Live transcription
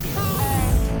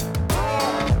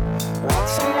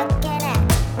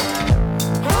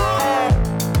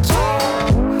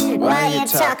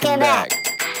Welcome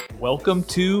back. Welcome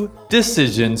to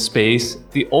Decision Space,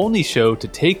 the only show to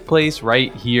take place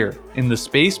right here, in the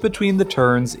space between the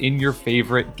turns in your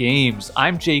favorite games.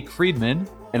 I'm Jake Friedman.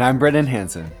 And I'm Brendan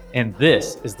Hansen. And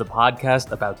this is the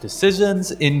podcast about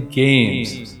decisions in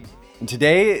games. And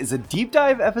today is a deep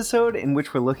dive episode in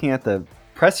which we're looking at the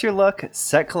Press Your Luck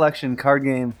set collection card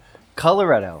game,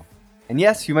 Coloretto. And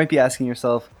yes, you might be asking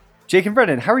yourself, Jake and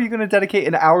Brendan, how are you going to dedicate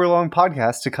an hour-long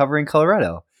podcast to covering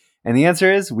Coloretto? And the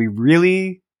answer is, we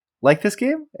really like this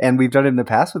game, and we've done it in the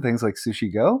past with things like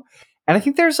Sushi Go. And I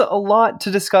think there's a lot to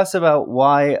discuss about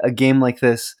why a game like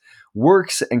this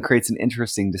works and creates an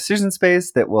interesting decision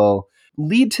space that will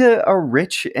lead to a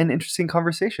rich and interesting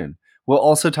conversation. We'll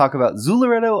also talk about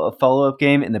Zooloretto, a follow-up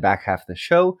game, in the back half of the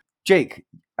show. Jake,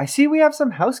 I see we have some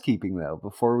housekeeping, though,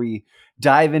 before we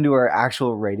dive into our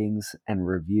actual ratings and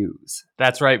reviews.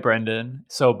 That's right, Brendan.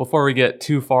 So before we get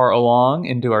too far along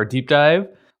into our deep dive,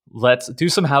 let's do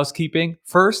some housekeeping.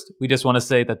 First, we just want to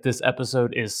say that this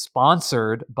episode is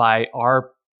sponsored by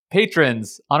our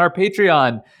patrons on our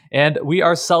Patreon, and we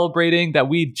are celebrating that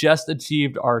we just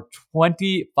achieved our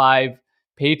 25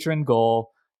 patron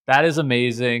goal. That is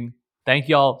amazing. Thank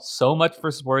y'all so much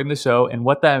for supporting the show. And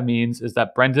what that means is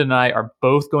that Brendan and I are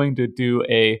both going to do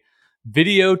a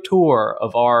video tour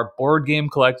of our board game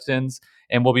collections,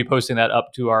 and we'll be posting that up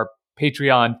to our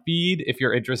Patreon feed if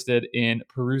you're interested in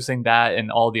perusing that and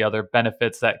all the other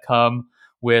benefits that come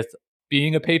with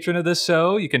being a patron of this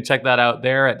show. You can check that out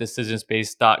there at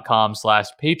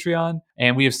decisionspace.com/Patreon.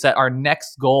 And we have set our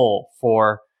next goal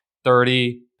for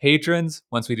 30 patrons.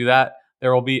 Once we do that,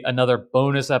 there will be another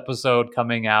bonus episode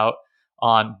coming out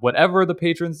on whatever the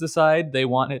patrons decide they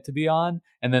want it to be on.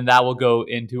 And then that will go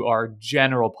into our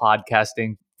general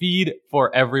podcasting feed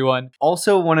for everyone.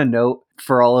 Also want to note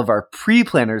for all of our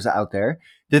pre-planners out there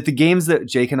that the games that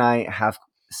Jake and I have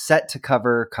set to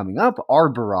cover coming up are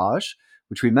Barrage,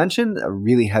 which we mentioned, a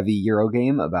really heavy Euro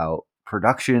game about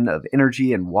production of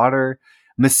energy and water.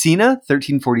 Messina,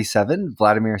 1347,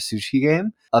 Vladimir Sushi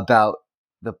game about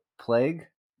the plague.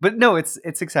 But no, it's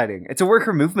exciting. It's a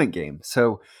worker movement game.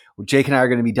 So Jake and I are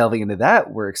going to be delving into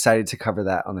that. We're excited to cover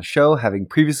that on the show, having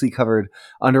previously covered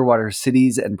Underwater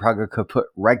Cities and Praga Kaput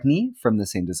Regni from the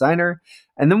same designer.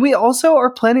 And then we also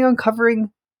are planning on covering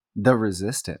The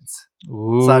Resistance /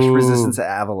 Resistance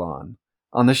Avalon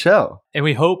on the show. And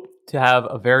we hope to have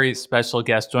a very special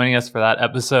guest joining us for that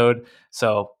episode.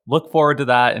 So look forward to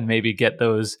that and maybe get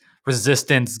those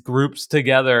Resistance groups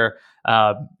together.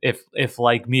 If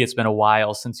like me, it's been a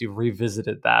while since you've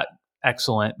revisited that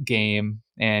excellent game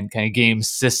and kind of game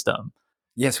system.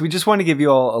 Yes, we just want to give you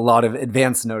all a lot of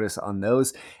advance notice on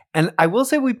those. And I will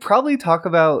say we probably talk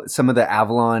about some of the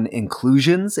Avalon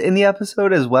inclusions in the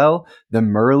episode as well, the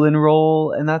Merlin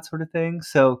role and that sort of thing.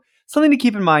 So something to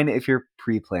keep in mind if you're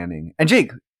pre-planning. And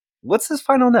Jake, what's this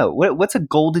final note? What's a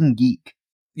Golden Geek?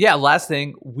 Yeah, last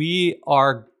thing, we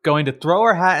are going to throw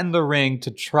our hat in the ring to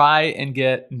try and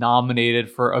get nominated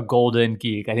for a Golden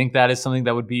Geek. I think that is something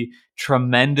that would be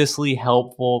tremendously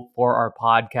helpful for our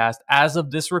podcast. As of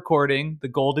this recording, the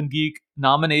Golden Geek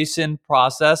nomination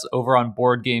process over on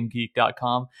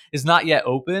BoardGameGeek.com is not yet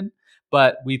open,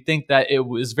 but we think that it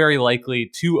was very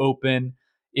likely to open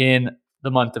in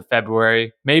the month of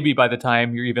February. Maybe by the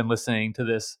time you're even listening to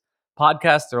this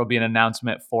podcast, there will be an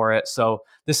announcement for it. So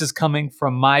this is coming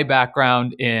from my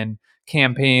background in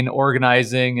campaign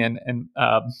organizing and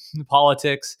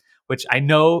politics, which I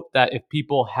know that if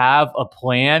people have a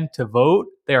plan to vote,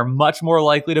 they are much more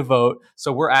likely to vote.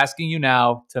 So we're asking you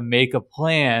now to make a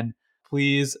plan.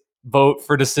 Please vote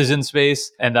for Decision Space,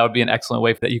 and that would be an excellent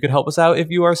way that you could help us out if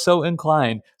you are so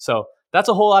inclined. So that's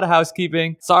a whole lot of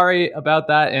housekeeping. Sorry about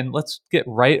that, and let's get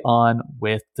right on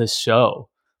with the show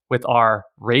with our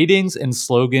ratings and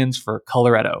slogans for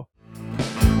Coloretto.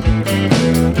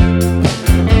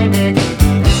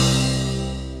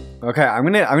 Okay, I'm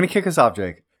gonna kick us off,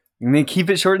 Jake. I'm gonna keep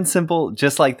it short and simple,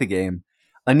 just like the game.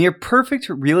 A near perfect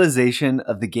realization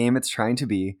of the game it's trying to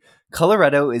be,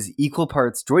 Coloretto is equal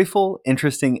parts joyful,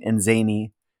 interesting, and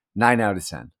zany. 9 out of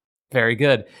 10. Very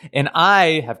good. And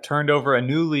I have turned over a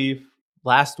new leaf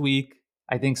last week.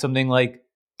 I think something like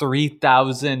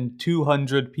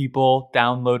 3,200 people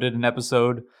downloaded an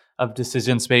episode of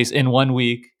Decision Space in 1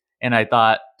 week. And I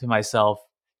thought to myself,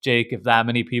 Jake, if that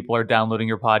many people are downloading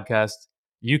your podcast,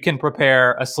 you can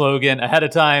prepare a slogan ahead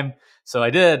of time. So I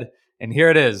did. And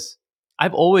here it is.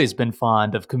 I've always been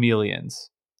fond of chameleons.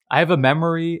 I have a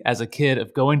memory as a kid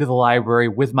of going to the library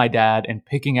with my dad and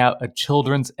picking out a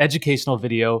children's educational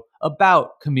video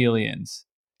about chameleons.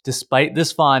 Despite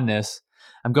this fondness,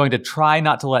 I'm going to try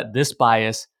not to let this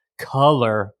bias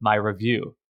color my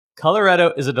review.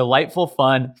 Coloretto is a delightful,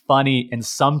 fun, funny, and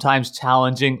sometimes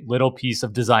challenging little piece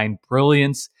of design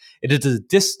brilliance. It is a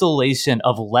distillation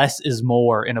of less is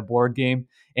more in a board game.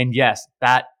 And yes,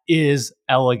 that is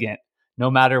elegant. No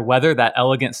matter whether that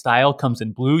elegant style comes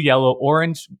in blue, yellow,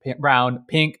 orange, brown,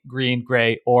 pink, green,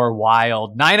 gray, or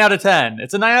wild. 9 out of 10.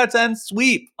 It's a 9 out of 10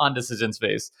 sweep on Decision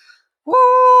Space.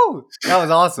 Woo! That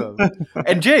was awesome.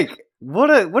 And Jake,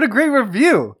 what a great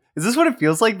review. Is this what it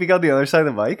feels like being on the other side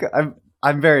of the mic?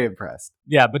 I'm very impressed.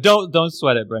 Yeah, but don't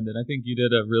sweat it, Brendan. I think you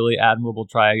did a really admirable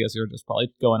try. I guess you were just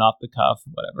probably going off the cuff,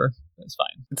 whatever. It's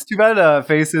fine. It's too bad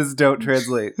faces don't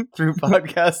translate through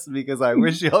podcasts because I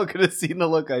wish y'all could have seen the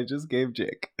look I just gave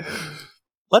Jake.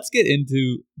 Let's get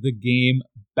into the game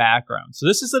background. So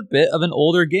this is a bit of an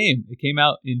older game. It came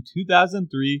out in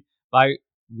 2003 by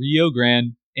Rio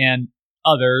Grande and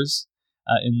others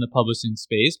in the publishing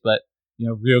space, but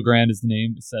Rio Grande is the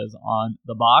name it says on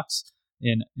the box.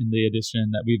 In the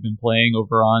edition that we've been playing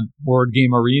over on Board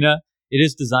Game Arena. It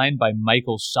is designed by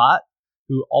Michael Schott,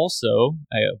 who also,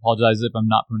 I apologize if I'm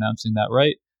not pronouncing that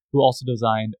right, who also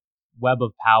designed Web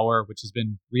of Power, which has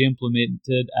been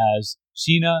re-implemented as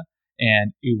China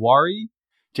and Iwari.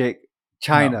 Jake,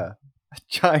 China. No.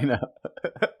 China.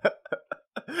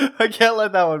 I can't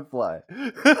let that one fly.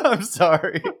 I'm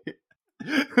sorry.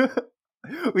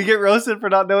 We get roasted for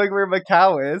not knowing where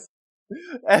Macau is.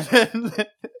 And then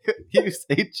you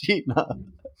say China.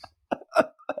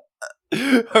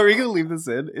 Are we going to leave this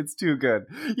in? It's too good.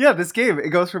 Yeah, this game, it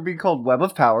goes from being called Web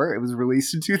of Power. It was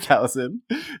released in 2000.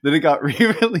 Then it got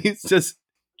re-released as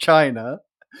China.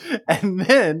 And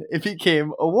then it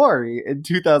became Iwari in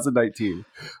 2019.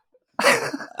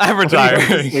 I'm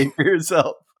retiring. Say for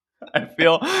yourself. I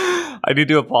feel I need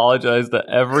to apologize to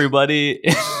everybody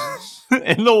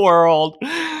in the world.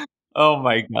 Oh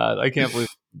my God. I can't believe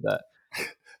that.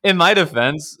 In my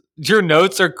defense, your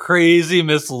notes are crazy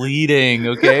misleading,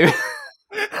 okay?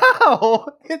 How?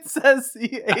 It says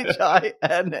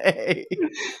CHINA.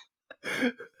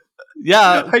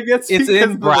 Yeah, I guess it's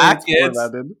in brackets,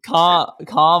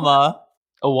 comma,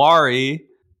 Iwari.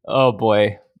 Oh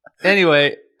boy.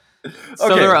 Anyway,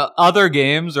 so there are other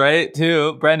games, right,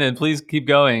 too. Brendan, please keep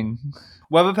going.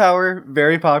 Web of Power,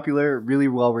 very popular, really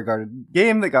well-regarded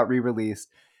game that got re-released.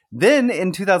 Then,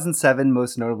 in 2007,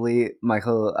 most notably,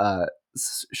 Michael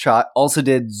Schott also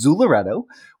did Zooloretto,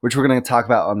 which we're going to talk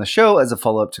about on the show as a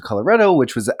follow-up to Coloretto,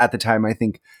 which was, at the time, I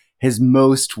think, his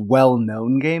most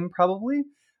well-known game, probably.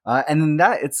 And then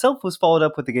that itself was followed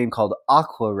up with a game called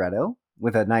Aquaretto,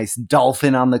 with a nice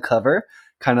dolphin on the cover,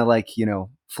 kind of like,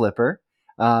 Flipper.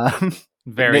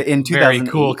 Very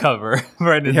cool cover.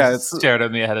 Brendan stared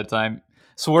at me ahead of time.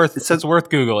 It's worth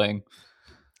Googling.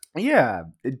 Yeah,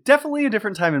 definitely a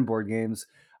different time in board games.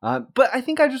 But I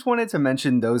think I just wanted to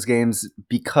mention those games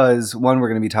because, one, we're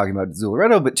going to be talking about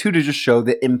Zooloretto, but two, to just show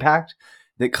the impact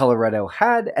that Coloretto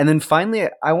had. And then finally,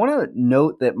 I want to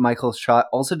note that Michael Schott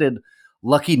also did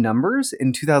Lucky Numbers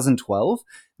in 2012.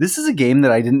 This is a game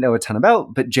that I didn't know a ton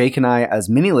about, but Jake and I, as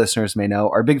many listeners may know,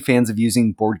 are big fans of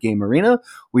using Board Game Arena.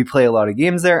 We play a lot of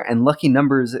games there, and Lucky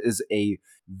Numbers is a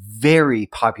very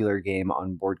popular game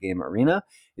on Board Game Arena.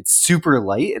 It's super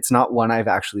light. It's not one I've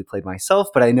actually played myself,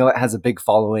 but I know it has a big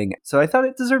following, so I thought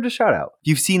it deserved a shout out. If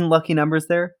you've seen Lucky Numbers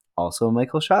there, also a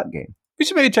Michael Schott game. We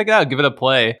should maybe check it out, give it a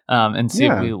play, and see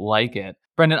if we like it.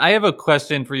 Brendan, I have a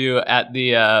question for you at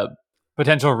the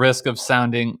potential risk of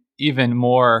sounding even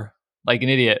more like an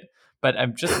idiot, but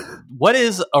I'm just, what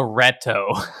is a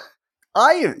reto?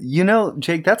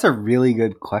 Jake, that's a really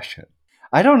good question.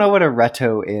 I don't know what a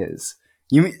reto is.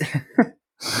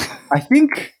 I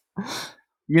think,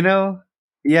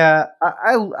 yeah,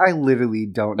 I literally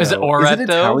don't know. Is it Oretto? Is it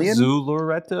Italian?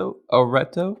 Zooloretto?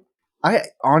 Oretto? I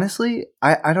honestly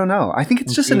don't know. I think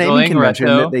it's just a naming convention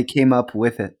that they came up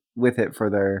with it for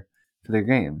their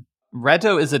game.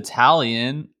 Reto is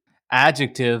Italian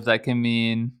adjective that can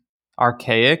mean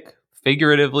archaic,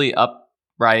 figuratively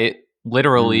upright,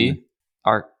 literally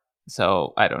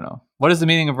so I don't know. What is the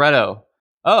meaning of reto?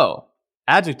 Oh,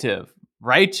 adjective,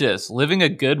 righteous, living a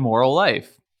good moral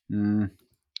life.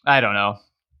 I don't know.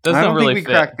 I don't think we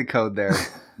cracked the code there.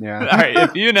 Yeah. All right.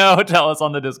 If you know, tell us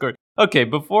on the Discord. Okay.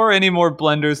 Before any more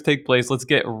blunders take place, let's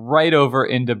get right over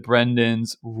into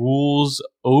Brendan's rules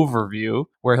overview,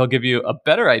 where he'll give you a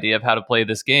better idea of how to play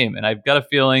this game. And I've got a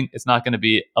feeling it's not going to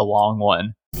be a long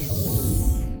one.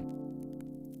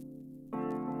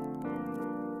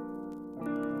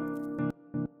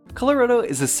 Coloretto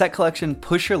is a set collection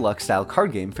push your luck style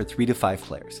card game for 3 to 5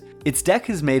 players. Its deck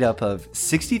is made up of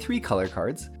 63 color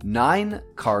cards, 9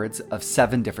 cards of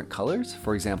 7 different colors,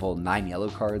 for example, 9 yellow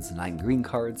cards, 9 green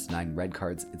cards, 9 red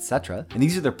cards, etc. And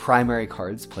these are the primary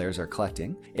cards players are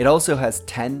collecting. It also has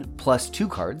 10 plus 2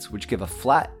 cards, which give a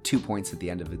flat 2 points at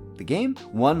the end of the game,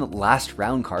 1 last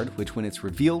round card, which when it's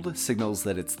revealed signals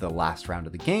that it's the last round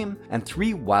of the game, and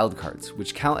 3 wild cards,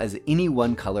 which count as any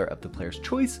one color of the player's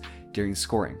choice during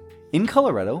scoring. In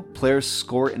Coloretto, players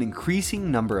score an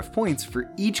increasing number of points for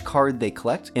each card they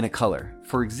collect in a color.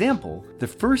 For example, the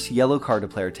first yellow card a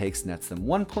player takes nets them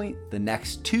 1 point, the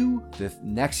next 2, the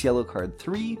next yellow card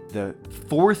 3, the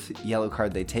 4th yellow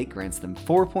card they take grants them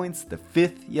 4 points, the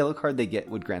 5th yellow card they get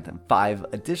would grant them 5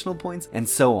 additional points, and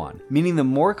so on. Meaning the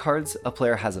more cards a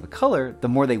player has of a color, the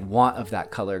more they want of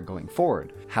that color going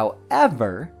forward.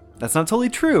 However, that's not totally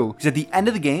true, because at the end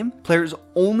of the game, players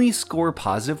only score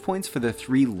positive points for the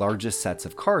 3 largest sets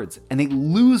of cards, and they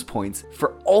lose points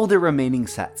for all their remaining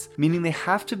sets, meaning they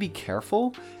have to be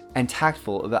careful and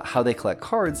tactful about how they collect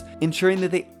cards, ensuring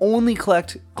that they only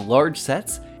collect large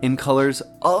sets in colors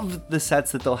of the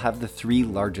sets that they'll have the 3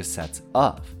 largest sets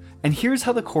of. And here's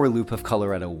how the core loop of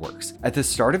Coloretto works. At the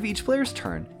start of each player's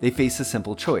turn, they face a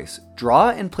simple choice: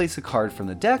 draw and place a card from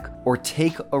the deck, or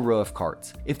take a row of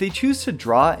cards. If they choose to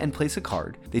draw and place a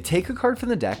card, they take a card from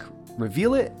the deck,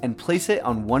 reveal it, and place it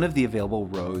on one of the available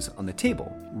rows on the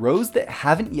table. Rows that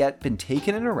haven't yet been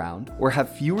taken in a round, or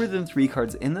have fewer than 3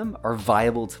 cards in them, are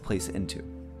viable to place into.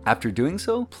 After doing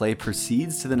so, play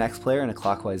proceeds to the next player in a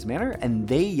clockwise manner, and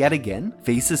they yet again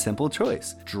face a simple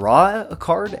choice: draw a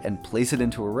card and place it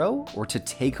into a row, or to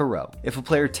take a row. If a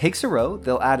player takes a row,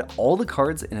 they'll add all the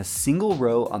cards in a single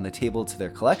row on the table to their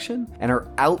collection and are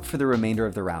out for the remainder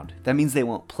of the round. That means they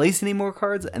won't place any more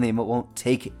cards and they won't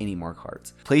take any more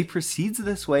cards. Play proceeds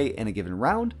this way in a given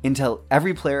round until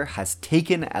every player has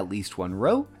taken at least 1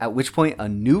 row, at which point a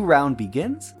new round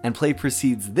begins, and play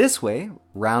proceeds this way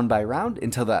round by round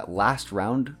until that last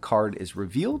round card is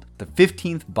revealed, the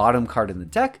 15th bottom card in the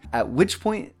deck, at which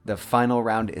point the final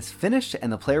round is finished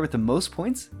and the player with the most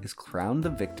points is crowned the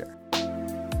victor.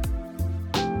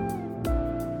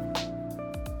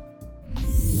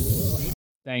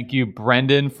 Thank you,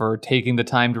 Brendan, for taking the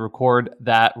time to record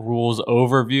that rules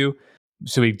overview.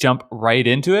 So we jump right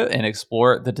into it and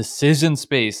explore the decision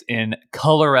space in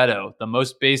Coloretto, the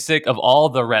most basic of all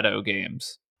the Retto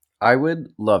games. I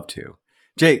would love to.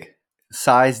 Jake,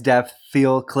 size, depth,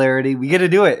 feel, clarity, we get to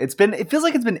do it. It feels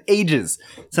like it's been ages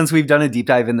since we've done a deep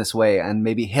dive in this way and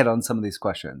maybe hit on some of these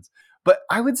questions. But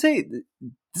I would say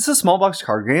this is a small box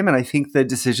card game, and I think the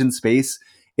decision space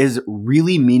is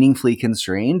really meaningfully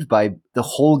constrained by the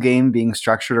whole game being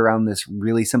structured around this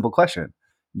really simple question.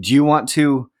 Do you want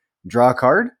to draw a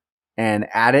card and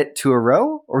add it to a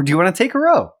row, or do you want to take a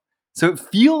row? So it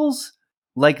feels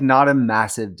like not a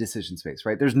massive decision space,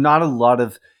 right? There's not a lot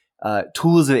of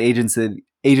tools of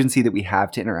agency that we have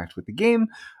to interact with the game.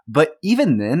 But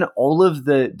even then, all of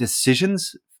the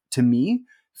decisions to me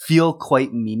feel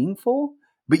quite meaningful,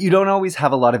 but you don't always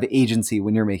have a lot of agency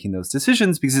when you're making those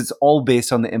decisions because it's all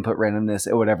based on the input randomness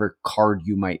at whatever card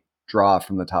you might draw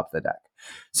from the top of the deck.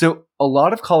 So a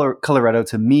lot of Coloretto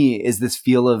to me is this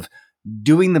feel of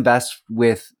doing the best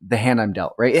with the hand I'm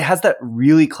dealt, right? It has that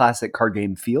really classic card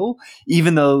game feel,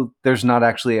 even though there's not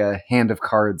actually a hand of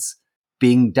cards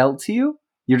being dealt to you.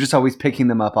 You're just always picking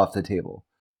them up off the table.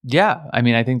 Yeah, I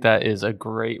mean, I think that is a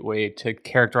great way to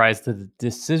characterize the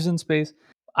decision space.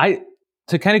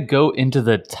 To kind of go into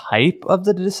the type of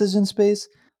the decision space,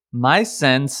 my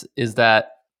sense is that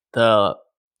the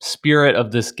spirit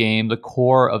of this game, the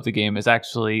core of the game, is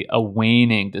actually a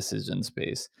waning decision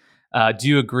space. Do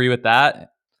you agree with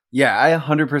that? Yeah, I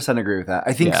 100% agree with that.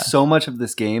 I think so much of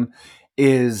this game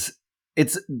it's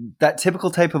that typical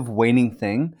type of waning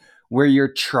thing where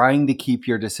you're trying to keep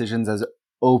your decisions as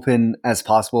open as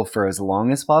possible for as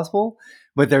long as possible,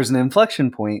 but there's an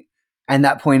inflection point, and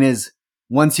that point is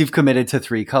once you've committed to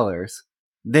 3 colors,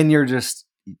 then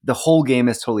the whole game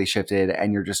is totally shifted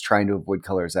and you're just trying to avoid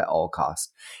colors at all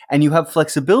costs. And you have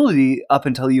flexibility up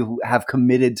until you have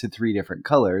committed to 3 different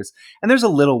colors, and there's a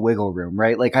little wiggle room,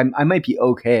 right? Like I might be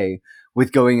okay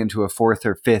with going into a 4th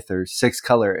or 5th or 6th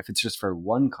color if it's just for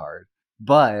 1 card,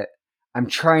 but I'm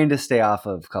trying to stay off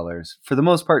of colors for the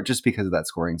most part just because of that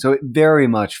scoring. So it very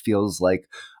much feels like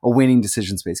a winning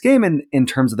decision space game in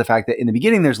terms of the fact that in the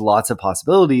beginning there's lots of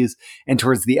possibilities, and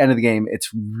towards the end of the game it's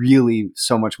really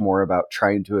so much more about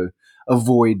trying to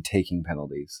avoid taking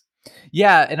penalties.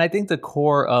 Yeah, and I think the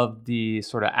core of the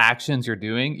sort of actions you're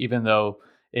doing, even though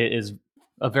it is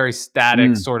a very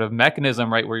static sort of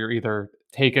mechanism, right, where you're either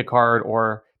take a card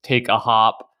or take a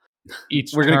hop,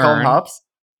 each We're going to call them turn. hops?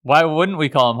 Why wouldn't we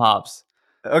call them hops?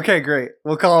 Okay, great.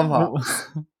 We'll call them hops.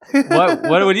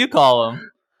 What would you call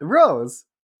them? Rows.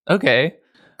 Okay.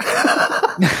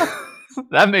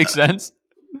 That makes sense.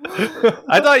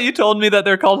 I thought you told me that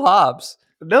they're called hops.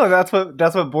 No, that's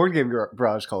what Board Game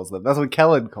Garage calls them. That's what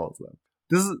Kellen calls them.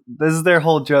 This is their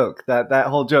whole joke. That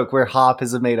whole joke where hop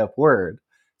is a made up word.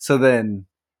 So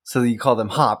you call them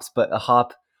hops, but a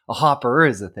hopper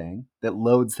is a thing that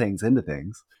loads things into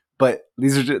things. But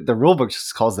these are the rule book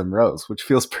just calls them rows, which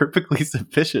feels perfectly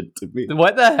sufficient to me.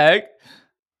 What the heck?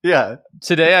 Yeah.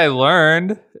 Today I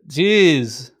learned.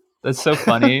 Jeez, that's so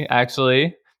funny,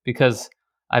 actually, because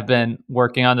I've been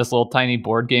working on this little tiny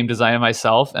board game design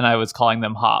myself, and I was calling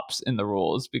them hops in the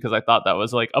rules because I thought that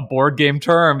was like a board game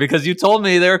term because you told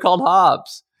me they were called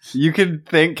hops. You can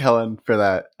thank Kellen for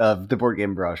that of the Board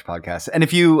Game Barrage podcast. And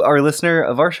if you are a listener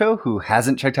of our show who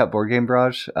hasn't checked out Board Game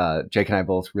Barrage, Jake and I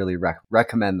both really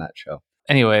recommend that show.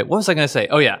 Anyway, what was I going to say?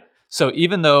 Oh, yeah. So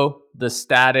even though the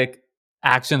static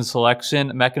action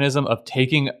selection mechanism of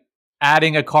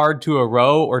adding a card to a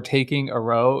row or taking a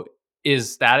row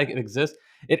is static, it exists,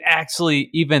 it actually,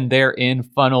 even therein,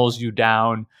 funnels you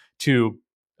down to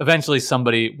eventually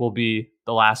somebody will be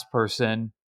the last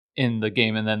person in the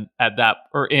game, and then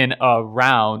in a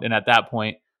round, and at that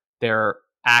point their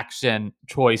action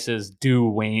choices do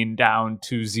wane down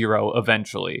to 0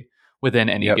 eventually within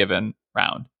any given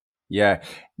round. Yeah,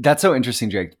 that's so interesting,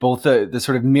 Jake. Both the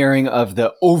sort of mirroring of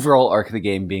the overall arc of the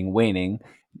game being waning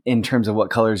in terms of what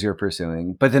colors you're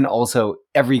pursuing, but then also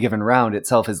every given round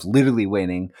itself is literally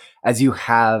waning as you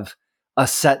have a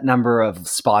set number of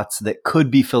spots that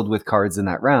could be filled with cards in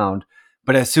that round.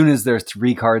 But as soon as there's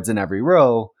 3 cards in every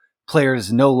row,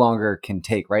 players no longer can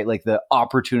take, right? Like the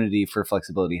opportunity for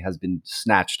flexibility has been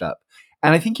snatched up.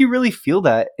 And I think you really feel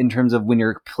that in terms of when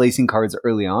you're placing cards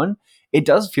early on. It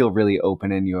does feel really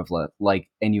open, and you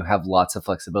have lots of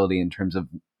flexibility in terms of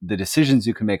the decisions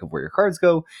you can make of where your cards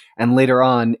go. And later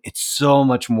on, it's so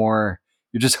much more.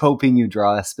 You're just hoping you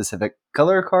draw a specific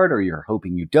color card, or you're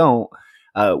hoping you don't.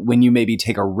 When you maybe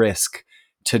take a risk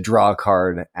to draw a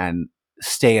card and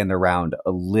stay in the round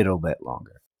a little bit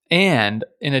longer. And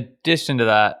in addition to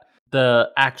that, the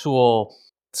actual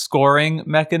scoring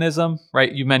mechanism,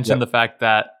 right? You mentioned the fact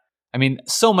that, I mean,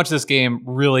 so much of this game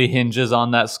really hinges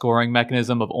on that scoring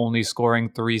mechanism of only scoring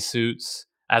 3 suits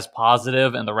as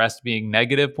positive and the rest being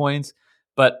negative points,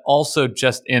 but also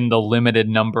just in the limited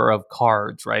number of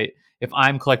cards, right? If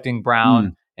I'm collecting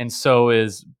brown and so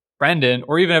is Brendan,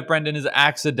 or even if Brendan is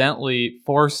accidentally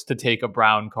forced to take a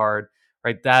brown card,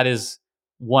 right? That is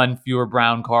 1 fewer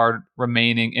brown card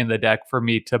remaining in the deck for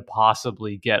me to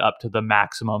possibly get up to the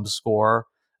maximum score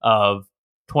of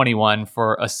 21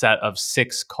 for a set of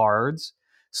 6 cards.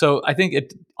 So I think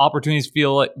opportunities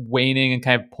feel like waning and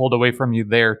kind of pulled away from you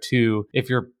there too, if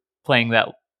you're playing that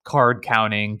card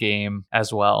counting game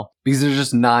as well. Because there's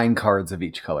just 9 cards of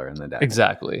each color in the deck.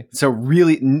 Exactly. So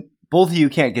really, both of you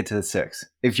can't get to the 6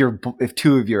 if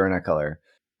 2 of you are in a color.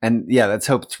 And yeah, let's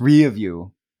hope 3 of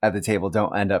you at the table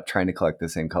don't end up trying to collect the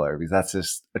same color, because that's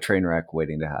just a train wreck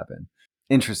waiting to happen.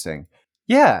 Interesting.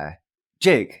 Yeah.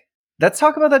 Jake, let's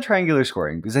talk about that triangular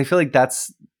scoring, because I feel like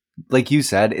that's, like you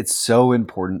said, it's so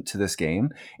important to this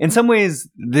game. In some ways,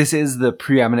 this is the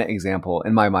preeminent example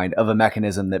in my mind of a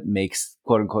mechanism that makes,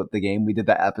 quote unquote, the game. We did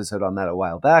that episode on that a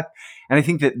while back. And I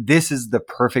think that this is the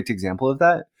perfect example of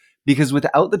that, because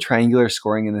without the triangular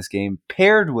scoring in this game,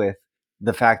 paired with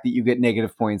the fact that you get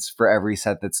negative points for every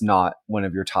set that's not one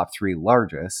of your top 3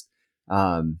 largest,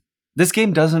 this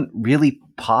game doesn't really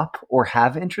pop or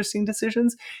have interesting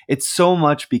decisions. It's so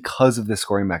much because of the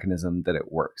scoring mechanism that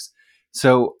it works.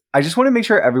 So I just want to make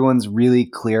sure everyone's really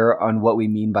clear on what we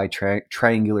mean by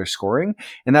triangular scoring.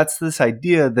 And that's this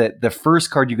idea that the first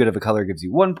card you get of a color gives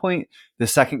you 1 point, the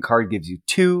second card gives you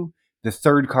 2, the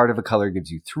third card of a color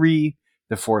gives you 3,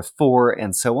 the fourth 4,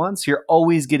 and so on. So you're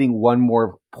always getting 1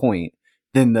 more point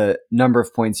than the number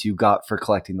of points you got for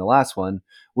collecting the last one,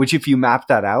 which if you map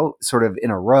that out sort of in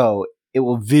a row, it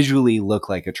will visually look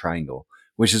like a triangle,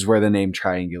 which is where the name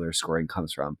triangular scoring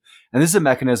comes from. And this is a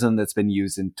mechanism that's been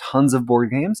used in tons of board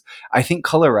games. I think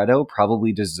Coloretto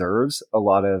probably deserves a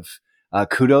lot of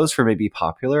kudos for maybe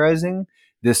popularizing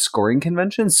this scoring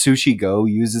convention. Sushi Go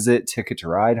uses it. Ticket to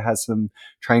Ride has some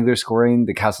triangular scoring.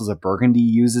 The Castles of Burgundy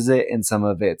uses it in some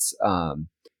of its,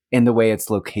 in the way its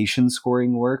location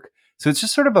scoring work. So it's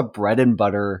just sort of a bread and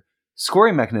butter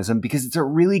scoring mechanism, because it's a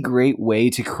really great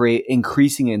way to create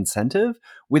increasing incentive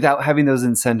without having those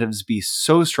incentives be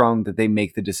so strong that they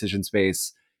make the decision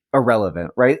space irrelevant,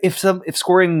 right? If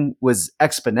scoring was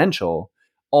exponential,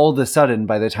 all of a sudden,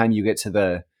 by the time you get to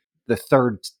the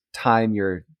third time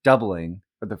you're doubling,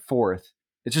 or the fourth,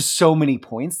 it's just so many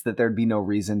points that there'd be no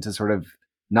reason to sort of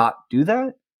not do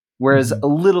that. Whereas a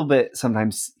little bit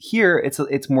sometimes here,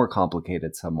 it's more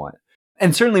complicated somewhat.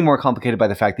 And certainly more complicated by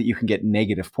the fact that you can get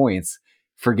negative points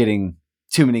for getting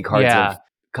too many cards of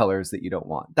colors that you don't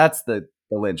want. That's the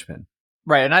linchpin.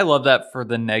 Right. And I love that for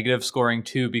the negative scoring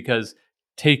too, because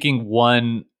taking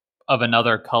one of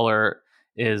another color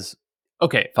is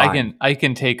okay. Fine. I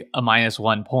can take a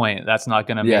 -1 point. That's not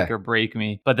going to make or break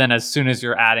me. But then as soon as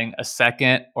you're adding a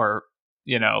second or,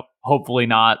 hopefully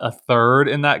not a third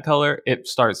in that color, it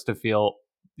starts to feel,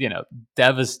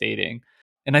 devastating.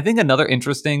 And I think another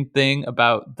interesting thing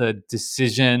about the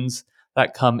decisions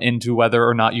that come into whether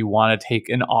or not you want to take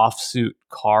an offsuit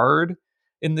card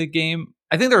in the game,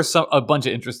 I think there's a bunch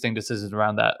of interesting decisions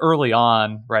around that. Early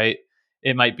on, right?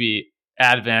 It might be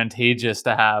advantageous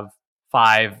to have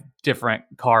 5 different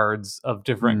cards of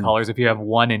different colors if you have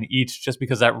one in each, just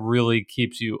because that really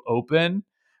keeps you open,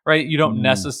 right? You don't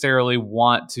necessarily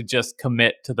want to just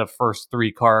commit to the first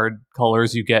 3 card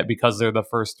colors you get because they're the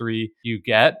first 3 you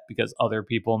get, because other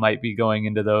people might be going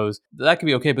into those. That could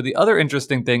be okay. But the other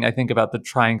interesting thing I think about the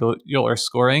triangular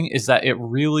scoring is that it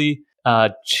really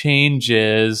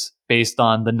changes based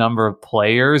on the number of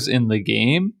players in the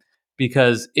game.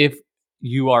 Because if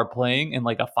you are playing in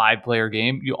like a 5-player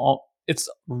game, it's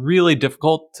really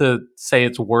difficult to say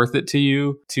it's worth it to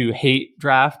you to hate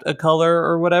draft a color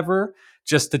or whatever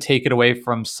just to take it away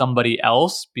from somebody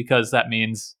else, because that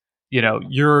means,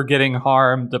 you're getting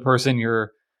harmed. The person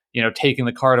you're, taking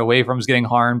the card away from is getting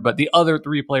harmed, but the other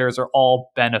 3 players are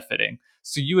all benefiting.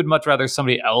 So you would much rather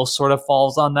somebody else sort of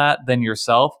falls on that than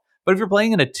yourself. But if you're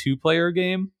playing in a 2-player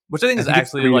game, which I think is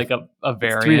actually like a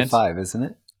variant. It's 3 to 5, isn't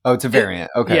it? Oh, it's a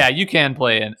variant. Okay. Yeah, you can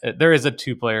play in. There is a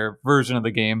 2-player version of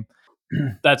the game.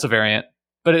 That's a variant,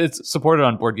 but it's supported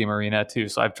on Board Game Arena too.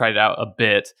 So I've tried it out a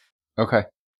bit. Okay.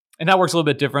 And that works a little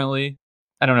bit differently.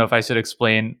 I don't know if I should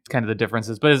explain kind of the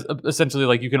differences, but it's essentially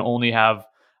like you can only have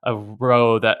a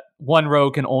row that one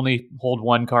row can only hold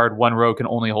 1 card, one row can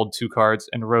only hold 2 cards,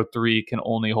 and row 3 can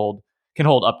hold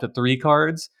up to 3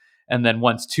 cards. And then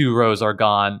once 2 rows are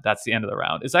gone, that's the end of the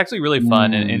round. It's actually really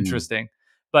fun and interesting.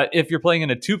 But if you're playing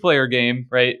in a 2-player game,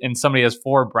 right, and somebody has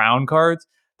 4 brown cards,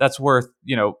 that's worth,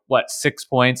 6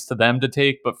 points to them to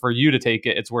take. But for you to take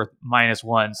it, it's worth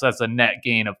 -1. So that's a net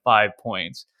gain of 5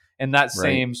 points. And that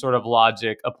same sort of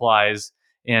logic applies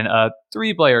in a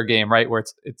 3-player game, right, where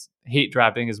it's hate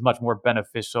drafting is much more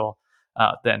beneficial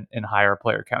than in higher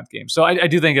player count games. So I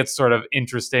do think it's sort of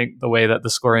interesting the way that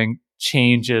the scoring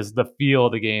changes the feel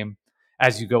of the game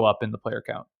as you go up in the player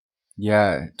count.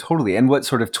 Yeah, totally. And what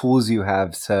sort of tools you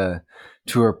have to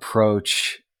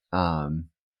approach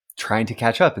trying to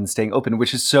catch up and staying open,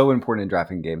 which is so important in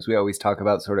drafting games. We always talk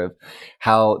about sort of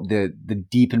how the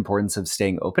deep importance of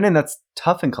staying open, and that's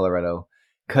tough in Coloretto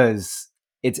because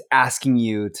it's asking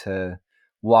you to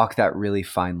walk that really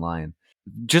fine line.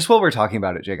 Just while we're talking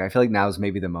about it, Jake, I feel like now is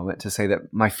maybe the moment to say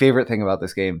that my favorite thing about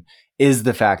this game is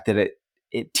the fact that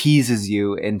it teases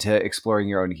you into exploring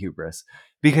your own hubris.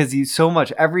 Because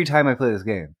every time I play this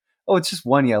game, oh, it's just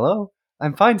 1 yellow.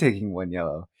 I'm fine taking 1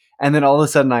 yellow. And then all of a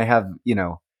sudden I have,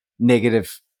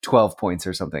 -12 points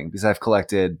or something because I've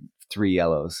collected 3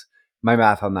 yellows. My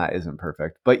math on that isn't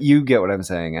perfect, but you get what I'm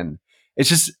saying. And it's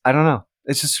just, I don't know.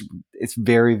 It's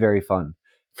very, very fun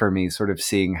for me sort of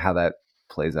seeing how that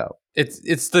plays out.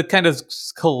 It's the kind of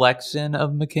collection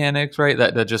of mechanics, right,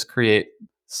 that just create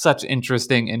such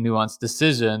interesting and nuanced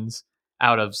decisions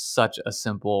out of such a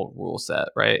simple rule set,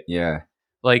 right? Yeah.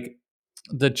 Like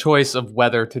the choice of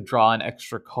whether to draw an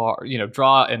extra card,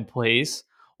 draw and place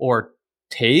or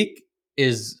take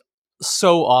is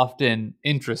so often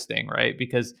interesting, right?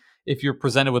 Because if you're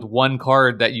presented with 1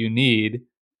 card that you need,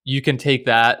 you can take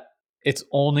that. It's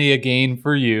only a gain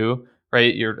for you,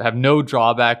 right? You have no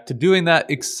drawback to doing that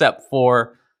except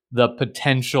for the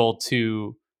potential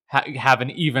to have an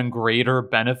even greater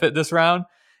benefit this round.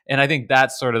 And I think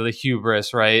that's sort of the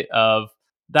hubris, right?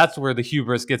 That's where the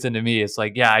hubris gets into me. It's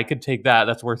like, yeah, I could take that.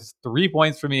 That's worth 3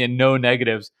 points for me and no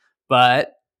negatives.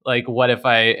 But like, what if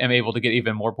I am able to get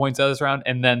even more points out of this round?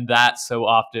 And then that so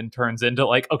often turns into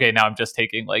like, okay, now I'm just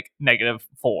taking like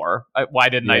 -4. Why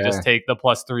didn't I just take the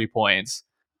 +3 points?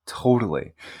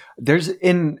 Totally. There's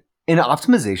in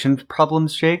optimization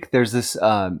problems, Jake, there's this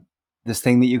this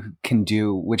thing that you can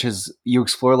do, which is you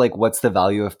explore like what's the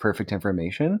value of perfect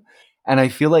information. And I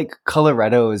feel like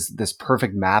Coloretto is this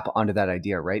perfect map onto that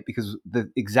idea, right? Because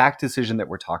the exact decision that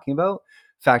we're talking about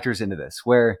factors into this,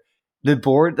 where the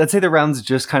board, let's say the round's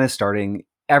just kind of starting,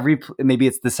 maybe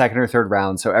it's the second or third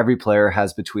round. So every player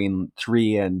has between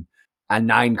 3 and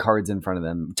 9 cards in front of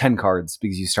them, 10 cards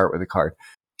because you start with a card.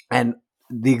 And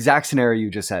the exact scenario you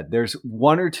just said. There's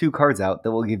 1 or 2 cards out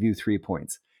that will give you 3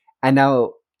 points. And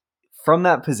now from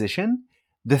that position,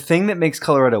 the thing that makes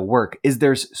Colorado work is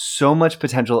there's so much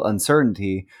potential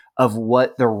uncertainty of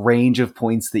what the range of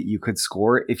points that you could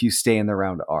score if you stay in the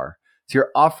round are. So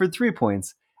you're offered 3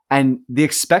 points, and the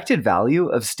expected value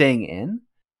of staying in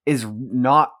is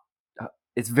not,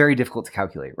 it's very difficult to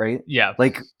calculate, right? Yeah.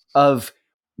 Like,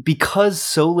 because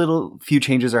so few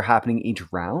changes are happening each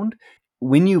round,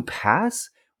 when you pass,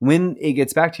 when it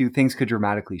gets back to you, things could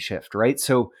dramatically shift, right?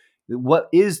 So what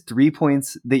is 3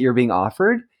 points that you're being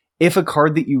offered? If a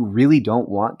card that you really don't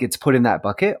want gets put in that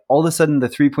bucket, all of a sudden the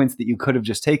 3 points that you could have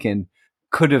just taken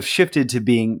could have shifted to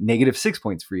being -6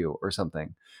 points for you or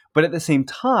something. But at the same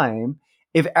time,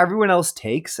 if everyone else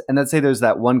takes, and let's say there's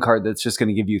that one card that's just going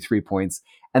to give you 3 points,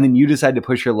 and then you decide to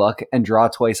push your luck and draw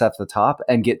twice at the top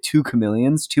and get 2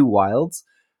 chameleons, 2 wilds,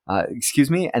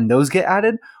 and those get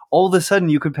added, all of a sudden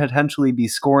you could potentially be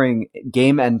scoring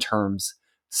game end terms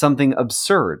something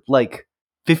absurd, like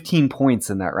 15 points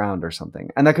in that round or something.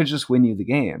 And that could just win you the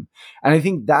game. And I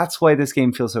think that's why this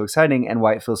game feels so exciting and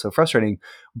why it feels so frustrating.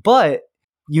 But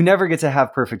you never get to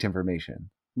have perfect information.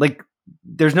 Like,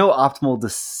 there's no optimal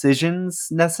decisions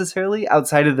necessarily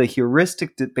outside of the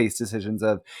heuristic-based decisions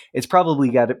of it's probably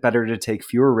better to take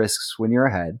fewer risks when you're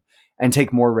ahead and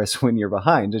take more risks when you're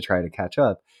behind to try to catch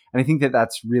up. And I think that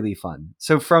that's really fun.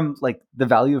 So from like the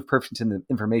value of perfect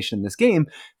information in this game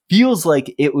feels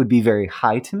like it would be very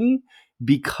high to me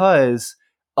because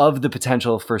of the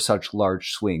potential for such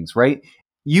large swings, right?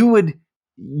 You What do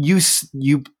you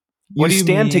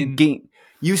stand to mean? gain.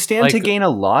 You stand to gain a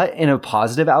lot in a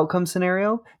positive outcome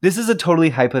scenario. This is a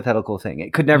totally hypothetical thing.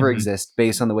 It could never exist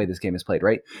based on the way this game is played,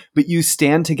 right? But you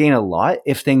stand to gain a lot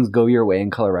if things go your way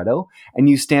in Colorado, and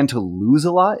you stand to lose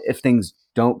a lot if things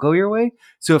don't go your way.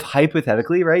 So if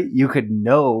hypothetically, right, you could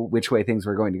know which way things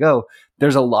were going to go,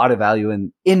 there's a lot of value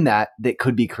in that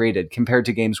could be created compared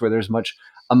to games where there's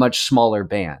a much smaller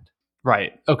band.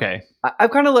 Right. Okay. I've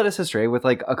kind of led us astray with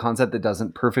like a concept that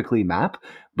doesn't perfectly map,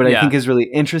 but I think is really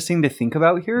interesting to think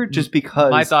about here just because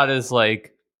my thought is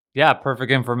like, yeah,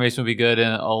 perfect information would be good in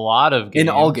a lot of games. In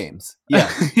all games.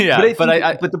 Yeah. Yeah.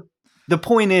 But the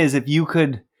point is, if you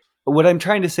could, what I'm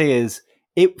trying to say is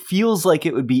it feels like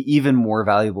it would be even more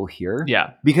valuable here.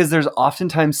 Yeah. Because there's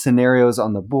oftentimes scenarios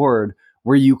on the board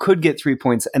where you could get 3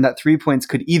 points and that 3 points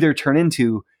could either turn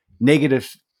into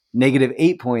negative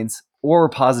 8 points or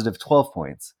positive 12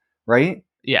 points, right?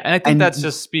 Yeah, and I think that's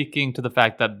just speaking to the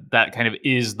fact that that kind of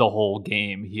is the whole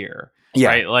game here,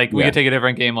 right? Like, we could take a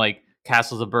different game like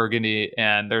Castles of Burgundy,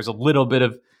 and there's a little bit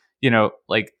of,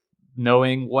 like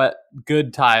knowing what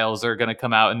good tiles are going to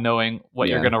come out and knowing what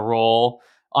you're going to roll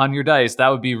on your dice. That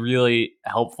would be really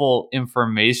helpful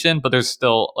information, but there's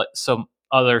still like some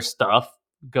other stuff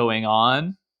going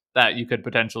on that you could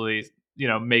potentially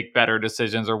make better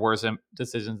decisions or worse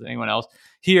decisions than anyone else.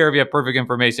 Here, if you have perfect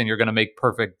information, you're going to make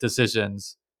perfect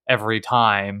decisions every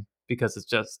time because it's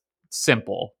just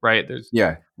simple, right?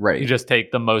 You just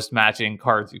take the most matching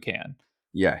cards you can.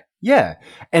 Yeah.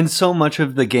 And so much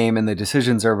of the game and the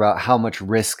decisions are about how much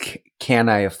risk can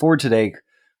I afford to take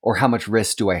or how much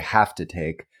risk do I have to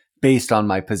take based on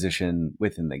my position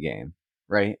within the game,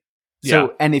 right?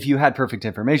 So, and if you had perfect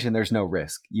information, there's no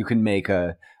risk. You can make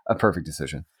a perfect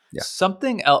decision. Yeah.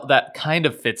 Something else that kind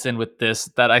of fits in with this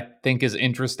that I think is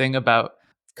interesting about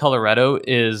Coloretto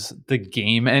is the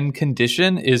game end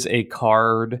condition is a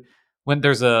card. When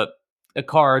there's a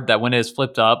card that when it is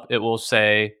flipped up, it will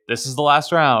say, this is the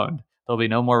last round. There'll be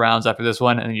no more rounds after this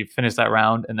one. And then you finish that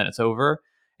round and then it's over.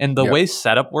 And the way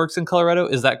setup works in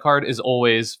Coloretto is that card is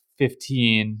always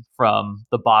 15 from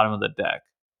the bottom of the deck,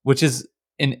 which is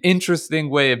an interesting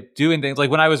way of doing things.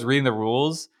 Like, when I was reading the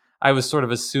rules, I was sort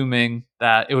of assuming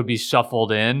that it would be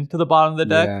shuffled in to the bottom of the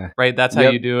deck, right? That's how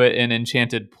you do it in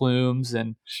Enchanted Plumes.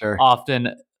 And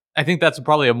often, I think that's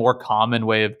probably a more common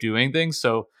way of doing things.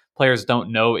 So players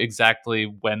don't know exactly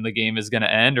when the game is going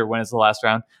to end or when it's the last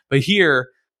round. But here,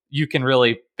 you can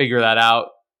really figure that out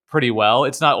pretty well.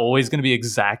 It's not always going to be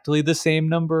exactly the same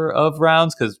number of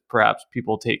rounds because perhaps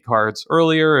people take cards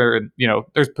earlier, or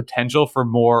there's potential for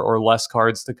more or less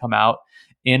cards to come out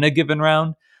in a given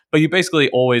round. But you basically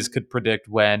always could predict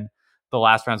when the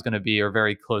last round's going to be or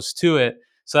very close to it.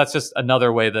 So that's just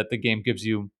another way that the game gives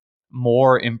you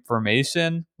more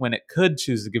information when it could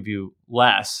choose to give you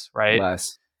less, right?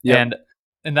 Less. And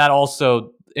that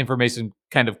also information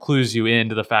kind of clues you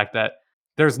into the fact that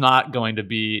there's not going to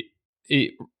be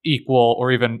equal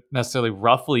or even necessarily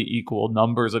roughly equal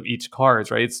numbers of each cards,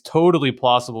 right? It's totally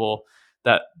possible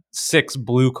that 6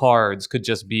 blue cards could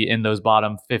just be in those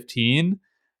bottom 15,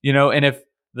 and if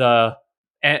the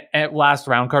at last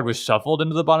round card was shuffled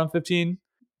into the bottom 15,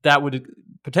 that would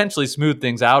potentially smooth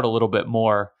things out a little bit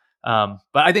more. But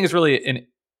I think it's really an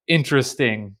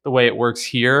interesting the way it works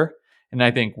here. And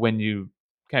I think when you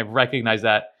kind of recognize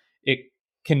that, it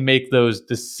can make those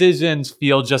decisions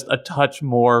feel just a touch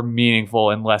more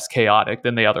meaningful and less chaotic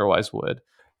than they otherwise would.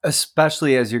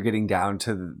 Especially as you're getting down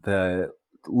to the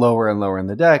lower and lower in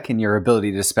the deck, and your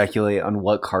ability to speculate on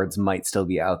what cards might still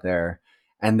be out there,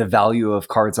 and the value of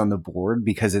cards on the board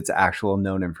because it's actual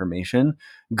known information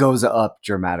goes up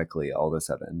dramatically all of a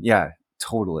sudden. Yeah,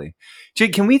 totally.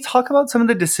 Jake, can we talk about some of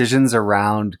the decisions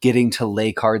around getting to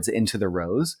lay cards into the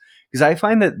rows? Because I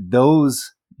find that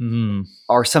those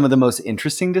are some of the most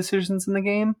interesting decisions in the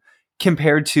game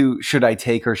compared to should I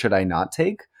take or should I not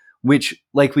take? Which,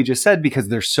 like we just said, because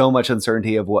there's so much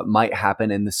uncertainty of what might happen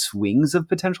in the swings of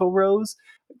potential rows,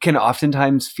 can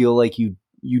oftentimes feel like you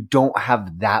don't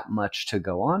have that much to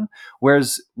go on.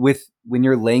 Whereas when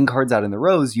you're laying cards out in the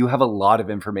rows, you have a lot of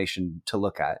information to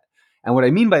look at. And what I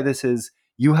mean by this is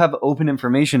you have open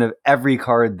information of every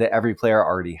card that every player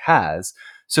already has.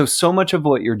 So much of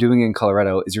what you're doing in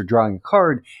Coloretto is you're drawing a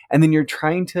card and then you're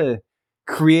trying to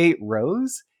create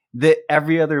rows that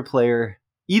every other player,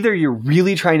 either you're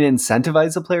really trying to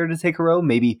incentivize a player to take a row,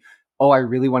 maybe, oh, I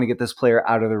really want to get this player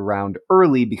out of the round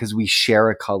early because we share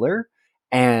a color.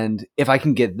 And if I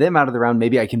can get them out of the round,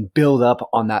 maybe I can build up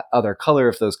on that other color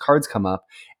if those cards come up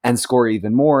and score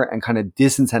even more and kind of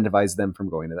disincentivize them from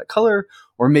going to that color.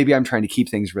 Or maybe I'm trying to keep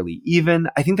things really even.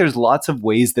 I think there's lots of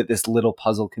ways that this little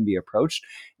puzzle can be approached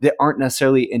that aren't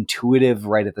necessarily intuitive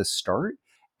right at the start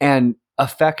and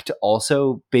affect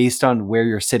also based on where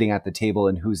you're sitting at the table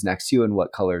and who's next to you and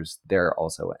what colors they're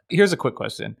also in. Here's a quick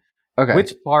question. Okay.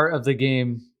 Which part of the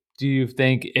game do you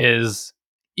think is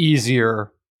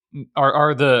easier?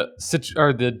 Are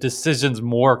the decisions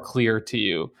more clear to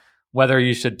you? Whether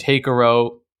you should take a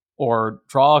row or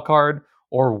draw a card,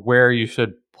 or where you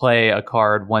should play a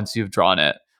card once you've drawn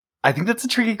it? I think that's a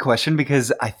tricky question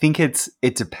because I think it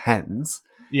depends.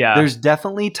 Yeah. There's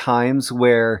definitely times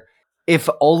where if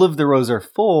all of the rows are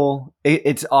full,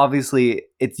 it's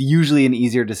usually an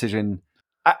easier decision.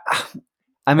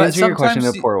 I'm But answering your question in a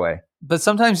sometimes poor way. But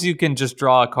sometimes you can just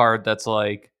draw a card that's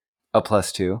like A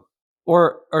 +2.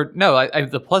 or no,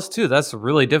 the +2, that's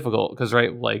really difficult because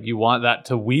right, like you want that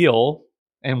to wheel,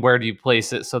 and where do you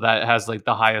place it so that it has like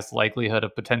the highest likelihood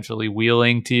of potentially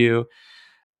wheeling to you?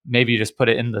 Maybe you just put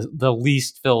it in the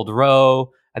least filled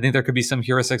row. I think there could be some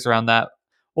heuristics around that.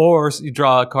 Or you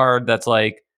draw a card that's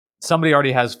like somebody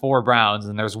already has 4 browns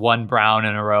and there's 1 brown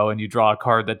in a row, and you draw a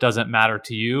card that doesn't matter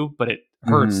to you, but it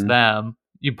hurts them.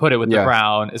 You put it with the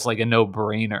brown. It's like a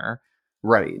no-brainer.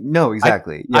 Right. No,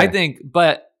 exactly. I think,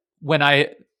 but when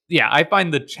I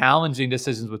find the challenging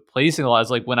decisions with placing a lot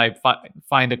is like when I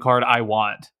find a card I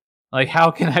want. Like,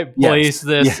 how can I place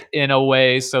this in a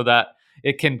way so that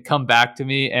it can come back to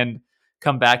me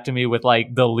with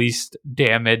like the least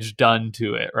damage done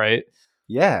to it, right?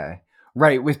 Yeah.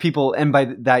 Right. With people, and by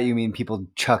that you mean people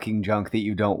chucking junk that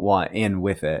you don't want in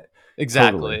with it.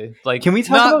 Exactly. Totally. Like, can we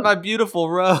talk not about my beautiful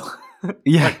row?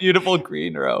 Yeah. My beautiful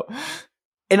green row.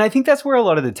 And I think that's where a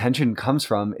lot of the tension comes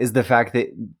from, is the fact that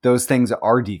those things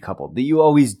are decoupled, that you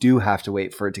always do have to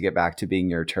wait for it to get back to being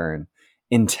your turn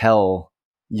until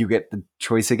you get the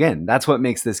choice again. That's what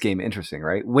makes this game interesting,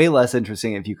 right? Way less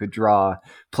interesting if you could draw,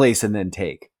 place, and then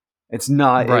take. It's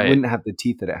not, It wouldn't have the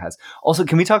teeth that it has. Also,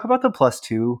 can we talk about the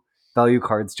 +2 value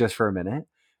cards just for a minute?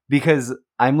 Because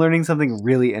I'm learning something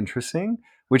really interesting,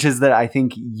 which is that I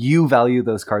think you value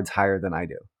those cards higher than I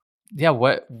do. Yeah,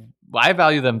 I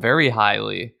value them very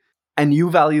highly. And you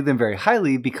value them very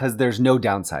highly because there's no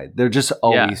downside. They're just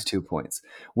always 2 points.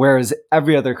 Whereas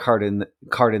every other card in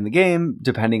the game,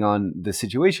 depending on the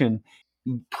situation,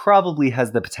 probably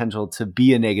has the potential to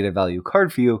be a negative value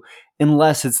card for you,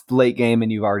 unless it's the late game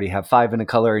and you already have 5 in a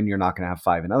color and you're not going to have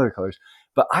 5 in other colors.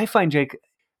 But I find, Jake,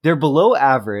 they're below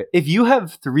average. If you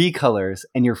have 3 colors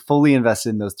and you're fully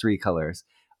invested in those 3 colors,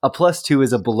 a +2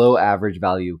 is a below average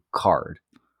value card.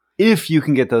 If you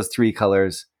can get those 3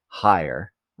 colors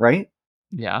higher, right?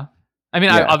 Yeah. I mean,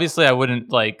 obviously I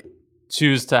wouldn't like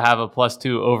choose to have a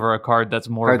 +2 over a card that's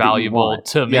more valuable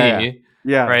to me.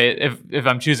 Yeah. Right. If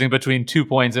I'm choosing between 2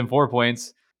 points and 4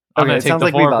 points, I'm going to take the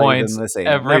like 4 points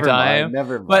every time.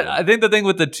 Never mind. But I think the thing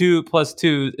with the 2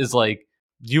 +2 is like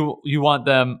you want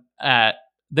them at,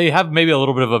 they have maybe a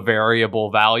little bit of a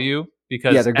variable value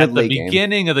because they're at the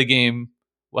beginning of the game,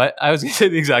 what I was going to say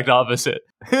the exact opposite.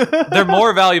 They're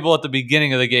more valuable at the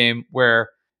beginning of the game where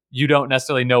you don't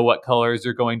necessarily know what colors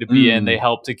you're going to be in. They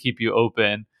help to keep you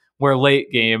open. Where late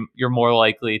game, you're more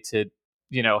likely to,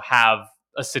 have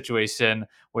a situation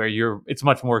where it's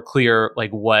much more clear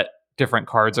like what different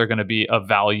cards are going to be of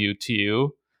value to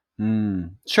you.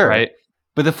 Sure. Right.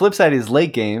 But the flip side is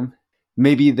late game.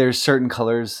 Maybe there's certain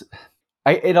colors.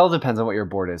 It all depends on what your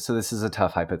board is. So this is a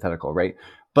tough hypothetical, right?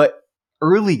 But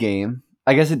early game,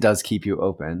 I guess it does keep you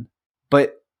open.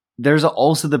 But there's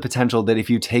also the potential that if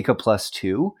you take a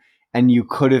 +2 and you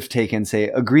could have taken, say,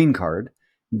 a green card,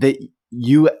 that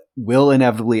you will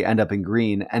inevitably end up in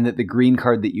green, and that the green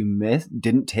card that you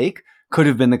didn't take could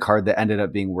have been the card that ended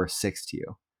up being worth 6 to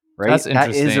you. Right? That's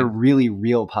interesting. That is a really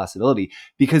real possibility,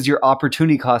 because your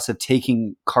opportunity cost of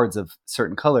taking cards of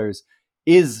certain colors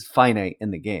is finite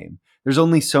in the game. There's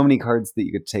only so many cards that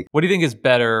you could take. What do you think is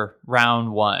better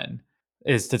round one?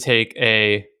 Is to take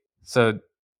so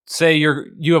say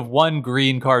you have one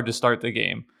green card to start the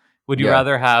game. Would you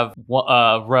rather have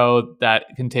a row that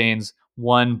contains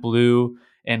one blue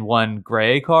and one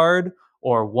gray card,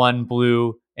 or one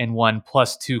blue and one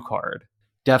 +2 card?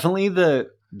 Definitely the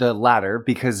latter,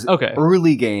 because Okay.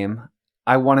 early game,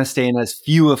 I want to stay in as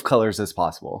few of colors as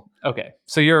possible. Okay.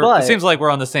 So it seems like we're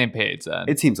on the same page then.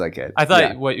 It seems like it. I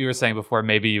thought what you were saying before,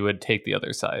 maybe you would take the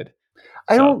other side.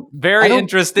 I don't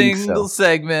interesting so.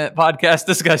 segment, podcast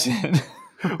discussion.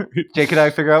 Jake and I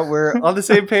figure out we're on the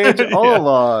same page all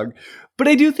along. But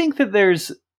I do think that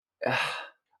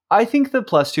I think the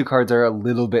 +2 cards are a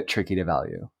little bit tricky to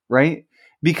value, right?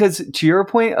 Because to your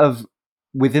point of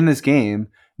within this game,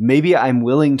 maybe I'm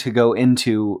willing to go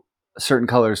into certain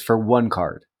colors for one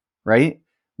card, right?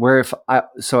 Where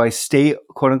I stay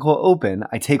quote unquote open,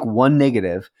 I take one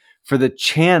negative for the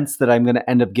chance that I'm going to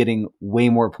end up getting way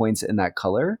more points in that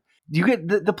color. You get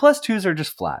the +2s are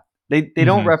just flat. They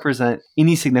don't represent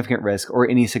any significant risk or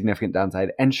any significant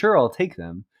downside. And sure, I'll take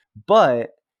them,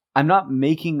 but I'm not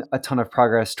making a ton of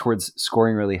progress towards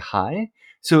scoring really high.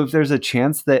 So if there's a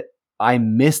chance that I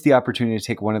miss the opportunity to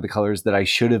take one of the colors that I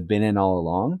should have been in all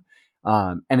along,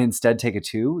 and instead take a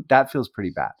 2, that feels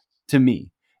pretty bad to me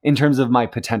in terms of my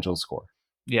potential score.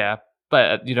 Yeah,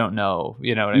 but you don't know.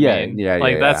 You know what I mean? Yeah.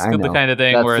 Like that's the kind of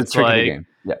thing where it's like,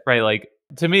 right? Like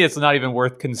to me, it's not even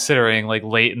worth considering. Like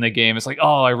late in the game, it's like,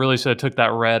 oh, I really should have took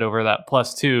that red over that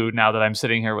 +2. Now that I'm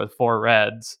sitting here with 4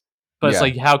 reds, but it's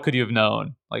like, how could you have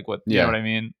known? Like what? You know what I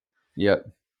mean? Yep.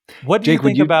 What do you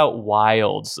think about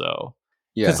wilds though?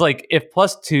 Because like if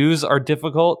 +2s are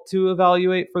difficult to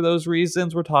evaluate for those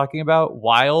reasons we're talking about,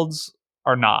 wilds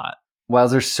are not.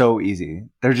 Wilds are so easy.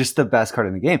 They're just the best card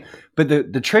in the game. But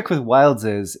the trick with wilds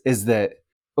is that,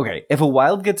 okay, if a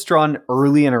wild gets drawn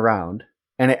early in a round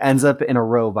and it ends up in a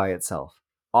row by itself,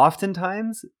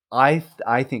 oftentimes I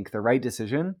think the right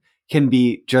decision can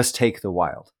be just take the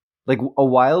wild. Like a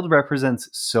wild represents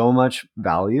so much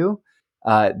value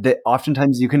that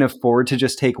oftentimes you can afford to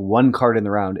just take one card in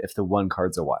the round if the one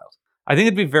card's a wild. I think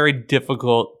it'd be very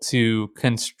difficult to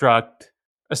construct,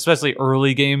 especially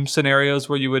early game scenarios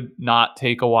where you would not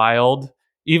take a wild.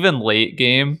 Even late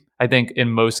game, I think in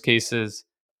most cases,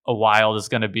 a wild is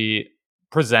going to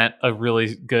present a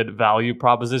really good value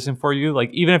proposition for you. Like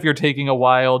even if you're taking a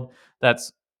wild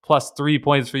that's +3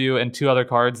 points for you and 2 other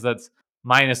cards that's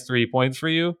 -3 points for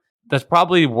you, that's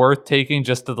probably worth taking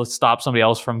just to stop somebody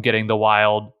else from getting the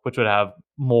wild, which would have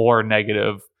more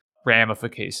negative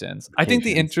ramifications. I think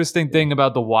the interesting thing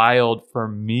about the wild for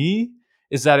me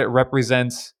is that it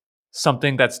represents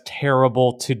something that's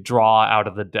terrible to draw out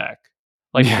of the deck.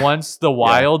 Like once the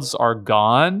wilds are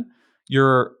gone,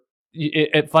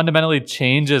 it fundamentally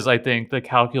changes, I think, the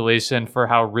calculation for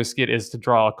how risky it is to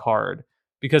draw a card.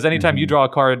 Because anytime you draw a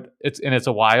card, it's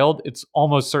a wild, it's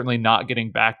almost certainly not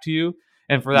getting back to you.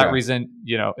 And for that reason,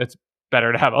 it's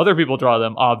better to have other people draw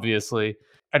them, obviously.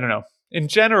 I don't know. In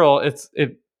general,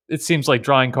 it seems like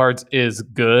drawing cards is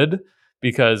good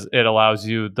because it allows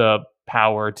you the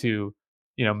power to,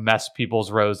 mess people's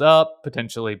rows up,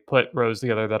 potentially put rows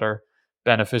together that are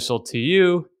beneficial to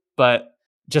you. But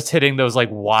just hitting those like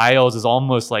wilds is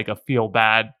almost like a feel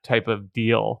bad type of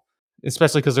deal,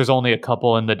 especially because there's only a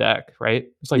couple in the deck, right?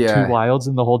 There's like 2 wilds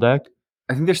in the whole deck.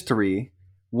 I think there's 3.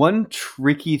 One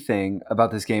tricky thing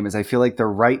about this game is I feel like the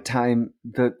right time,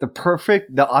 the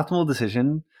optimal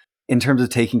decision in terms of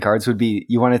taking cards would be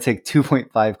you want to take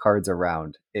 2.5 cards a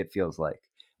round, it feels like.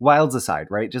 Wilds aside,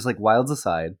 right? Just like wilds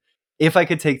aside, if I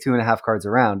could take 2.5 cards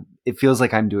around, it feels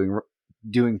like I'm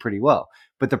doing pretty well.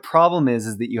 But the problem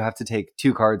is that you have to take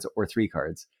 2 cards or 3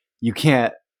 cards. You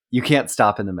can't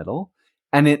stop in the middle.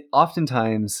 And it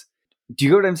oftentimes, do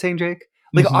you get what I'm saying, Jake?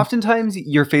 Like oftentimes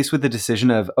you're faced with the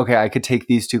decision of, okay, I could take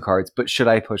these 2 cards, but should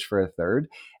I push for a third?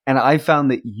 And I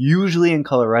found that usually in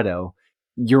Coloretto,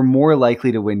 you're more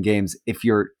likely to win games if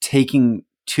you're taking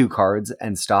 2 cards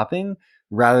and stopping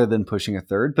rather than pushing a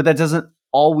third. But that doesn't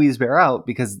always bear out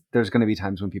because there's going to be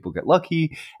times when people get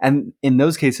lucky. And in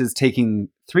those cases, taking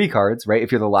 3 cards, right?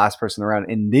 If you're the last person around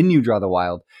and then you draw the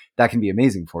wild, that can be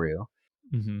amazing for you.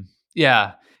 Mm-hmm.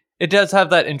 Yeah. It does have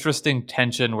that interesting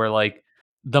tension where, like,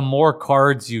 the more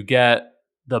cards you get,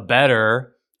 the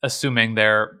better, assuming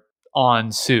they're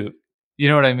on suit. You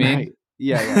know what I mean? Right.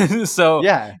 Yeah. So,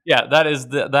 Yeah. yeah, that is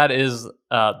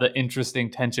the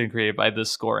interesting tension created by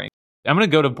this scoring. I'm gonna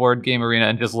go to Board Game Arena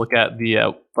and just look at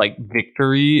the like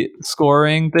victory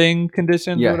scoring thing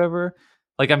conditions or Yeah. whatever.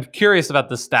 Like, I'm curious about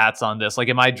the stats on this. Like,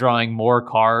 am I drawing more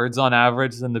cards on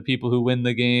average than the people who win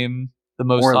the game the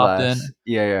most Or less.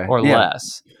 often, or Yeah.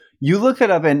 less? You look it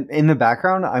up, and in the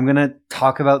background, I'm going to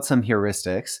talk about some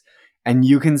heuristics, and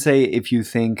you can say if you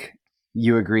think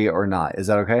you agree or not. Is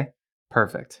that okay?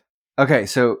 Perfect. Okay,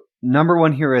 so number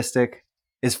 1 heuristic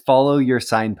is follow your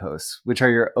signposts, which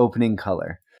are your opening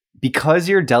color. Because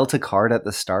you're dealt a card at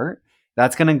the start,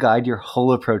 that's going to guide your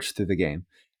whole approach through the game.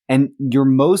 And you're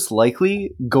most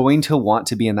likely going to want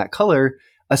to be in that color,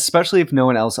 especially if no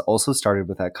one else also started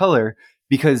with that color,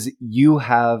 because you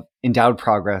have endowed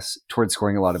progress towards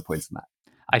scoring a lot of points in that.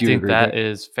 I Do you think agree with that it?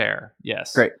 is fair.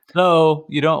 Yes. Great. Though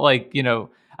you don't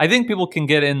I think people can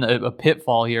get in a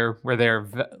pitfall here where they're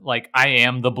like, I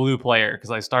am the blue player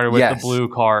because I started with the Yes, blue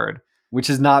card. which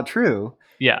is not true,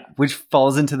 Yeah. which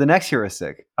falls into the next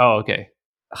heuristic. Oh, okay.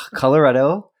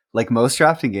 Coloretto, like most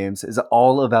drafting games, is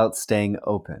all about staying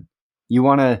open. You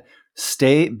want to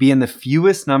be in the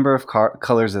fewest number of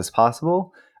colors as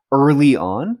possible early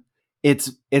on.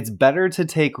 It's better to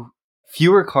take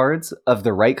fewer cards of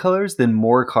the right colors than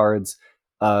more cards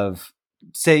of,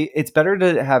 say, it's better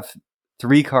to have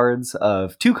 3 cards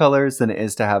of 2 colors than it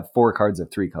is to have 4 cards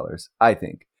of 3 colors, I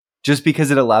think. Just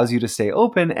because it allows you to stay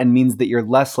open and means that you're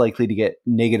less likely to get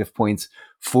negative points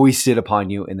foisted upon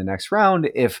you in the next round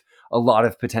if a lot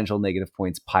of potential negative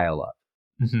points pile up.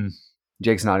 Mm-hmm.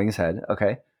 Jake's nodding his head.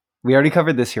 Okay. We already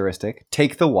covered this heuristic.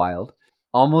 Take the wild.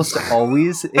 Almost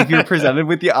always, if you're presented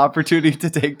with the opportunity to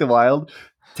take the wild,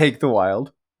 take the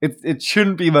wild. It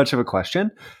shouldn't be much of a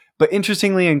question. But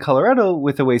interestingly, in Coloretto,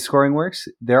 with the way scoring works,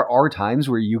 there are times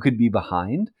where you could be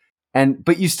behind,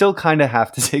 but you still kind of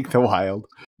have to take the wild.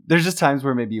 There's just times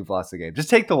where maybe you've lost the game. Just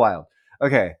take the wild.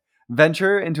 Okay.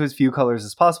 Venture into as few colors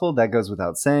as possible. That goes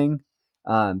without saying.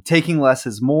 Taking less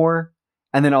is more.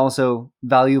 And then also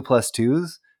value plus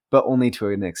 2s, but only to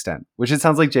an extent, which it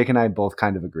sounds like Jake and I both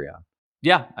kind of agree on.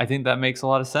 Yeah, I think that makes a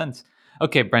lot of sense.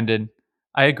 Okay, Brendan,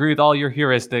 I agree with all your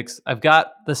heuristics. I've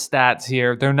got the stats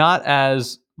here. They're not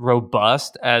as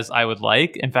robust as I would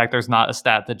like. In fact, there's not a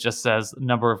stat that just says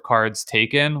number of cards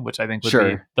taken, which I think would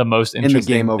be the most in the game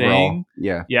interesting overall. thing.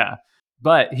 Yeah. Yeah.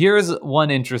 But here's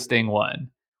one interesting one,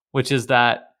 which is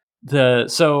that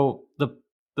it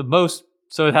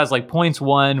has like points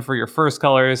 1 for your first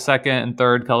color, second and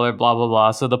third color, blah blah blah.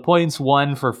 So the points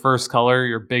 1 for first color,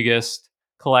 your biggest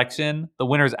collection, the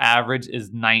winner's average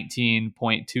is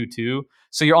 19.22.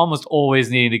 So you're almost always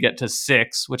needing to get to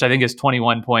 6, which I think is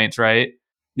 21 points, right?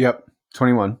 Yep.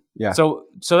 21. Yeah. So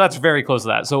that's very close to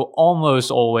that. So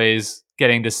almost always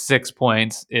getting to 6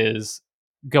 points is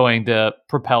going to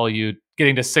propel you.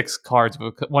 Getting to 6 cards,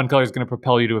 one color is going to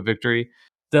propel you to a victory.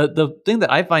 The thing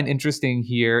that I find interesting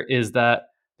here is that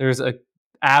there's a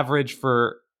average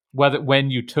for when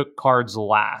you took cards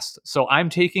last. So I'm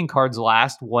taking cards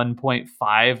last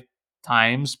 1.5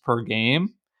 times per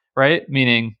game, right?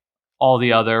 Meaning all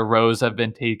the other rows have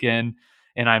been taken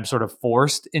and I'm sort of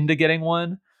forced into getting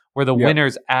one, where the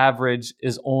winner's average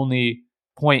is only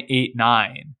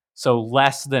 0.89. So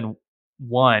less than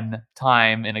 1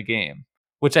 time in a game,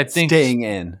 which I think staying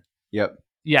in. Yep.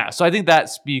 Yeah, so I think that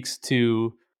speaks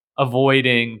to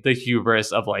avoiding the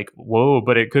hubris of like, whoa,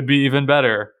 but it could be even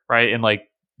better, right? And like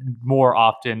more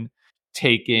often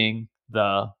taking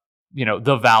the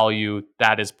value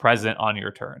that is present on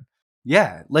your turn.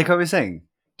 Yeah, like I was saying,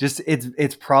 just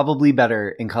it's probably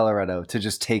better in Coloretto to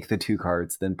just take the 2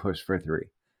 cards than push for 3.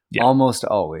 Yeah. Almost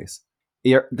always.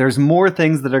 There's more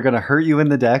things that are going to hurt you in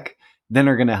the deck than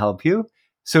are going to help you.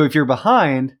 So if you're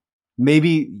behind,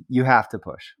 maybe you have to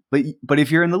push. But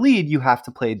if you're in the lead, you have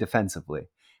to play defensively.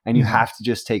 And you have to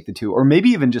just take the 2, or maybe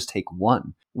even just take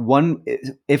 1.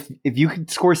 If you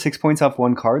could score 6 points off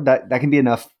 1 card, that can be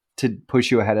enough to push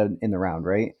you ahead in the round,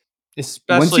 right?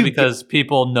 Especially because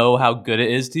people know how good it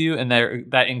is to you, and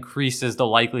that increases the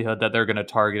likelihood that they're going to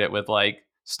target it with like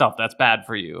stuff that's bad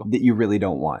for you that you really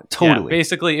don't want. Totally. Yeah,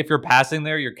 basically, if you're passing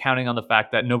there, you're counting on the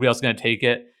fact that nobody else is going to take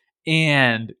it,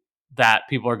 and that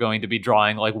people are going to be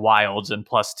drawing like wilds and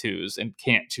plus 2s and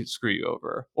can't screw you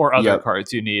over, or other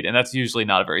cards you need, and that's usually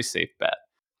not a very safe bet.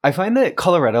 I find that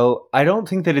Colorado, I don't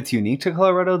think that it's unique to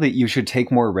Colorado that you should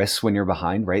take more risks when you're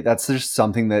behind, right? That's just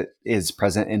something that is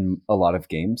present in a lot of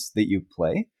games that you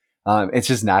play. It's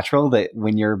just natural that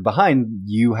when you're behind,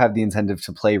 you have the incentive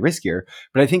to play riskier.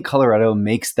 But I think Colorado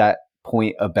makes that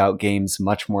point about games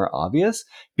much more obvious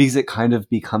because it kind of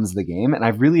becomes the game. And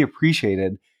I've really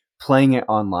appreciated playing it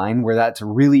online where that's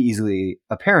really easily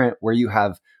apparent, where you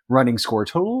have running score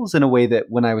totals in a way that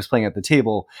when I was playing at the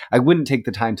table, I wouldn't take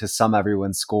the time to sum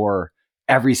everyone's score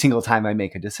every single time I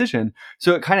make a decision.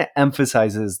 So it kind of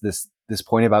emphasizes this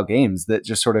point about games that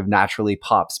just sort of naturally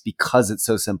pops because it's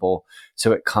so simple.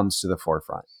 So it comes to the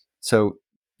forefront. So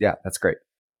yeah, that's great.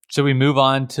 Should we move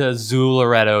on to Zoo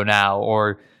Loretto now,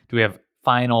 or do we have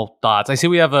final thoughts? I see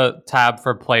we have a tab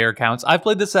for player counts. I've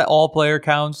played this at all player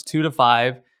counts, 2 to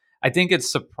 5. I think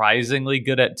it's surprisingly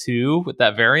good at 2 with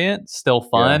that variant. Still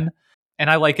fun. And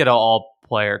I like it at all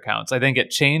player counts. I think it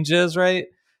changes, right,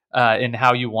 in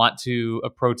how you want to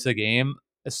approach the game.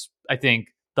 I think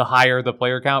the higher the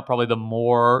player count, probably the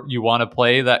more you want to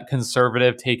play that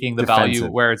conservative, taking the value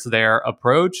Defensive. where it's there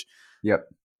approach. Yep.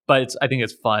 But I think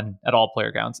it's fun at all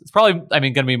player counts. It's probably,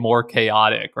 going to be more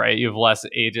chaotic, right? You have less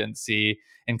agency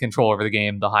and control over the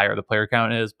game the higher the player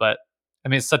count is. But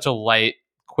it's such a light,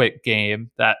 quick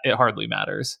game that it hardly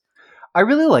matters. I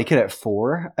really like it at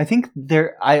 4. I think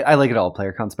I like it all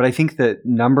player counts, but I think the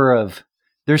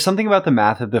there's something about the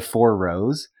math of the 4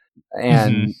 rows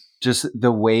and just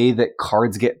the way that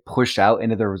cards get pushed out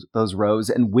into those rows.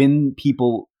 And when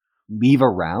people leave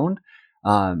around,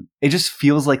 it just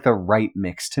feels like the right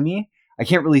mix to me. I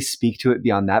can't really speak to it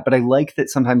beyond that, but I like that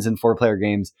sometimes in 4-player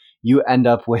games, you end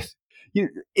up with,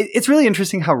 it's really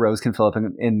interesting how rows can fill up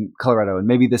in Colorado. And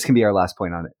maybe this can be our last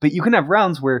point on it, but you can have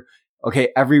rounds where, okay,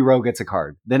 every row gets a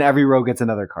card, then every row gets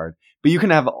another card. But you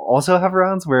can also have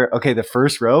rounds where, okay, the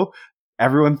first row,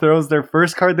 everyone throws their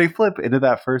first card they flip into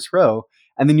that first row.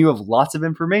 And then you have lots of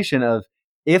information of,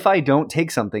 if I don't take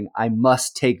something, I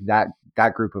must take that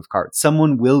group of cards.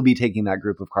 Someone will be taking that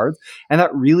group of cards. And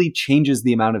that really changes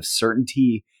the amount of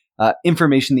certainty,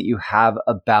 information that you have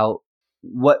about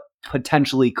what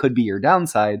potentially could be your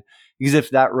downside. Because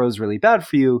if that row is really bad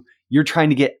for you, you're trying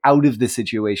to get out of the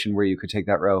situation where you could take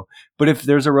that row. But if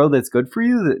there's a row that's good for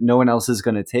you that no one else is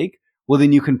going to take, well,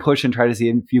 then you can push and try to see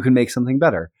if you can make something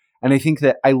better. And I think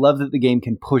that I love that the game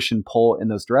can push and pull in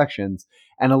those directions.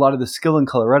 And a lot of the skill in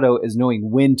Colorado is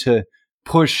knowing when to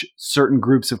push certain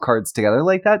groups of cards together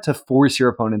like that to force your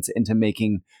opponents into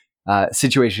making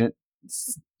situation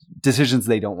decisions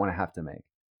they don't want to have to make.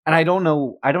 And I don't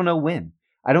know when.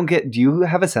 Do you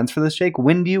have a sense for this, Jake?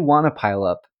 When do you want to pile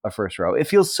up a first row? It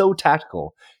feels so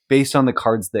tactical based on the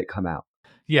cards that come out.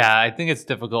 Yeah, I think it's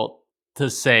difficult to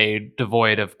say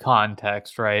devoid of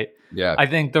context, right? Yeah. I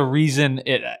think the reason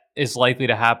it is likely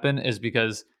to happen is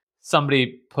because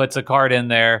somebody puts a card in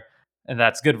there and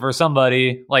that's good for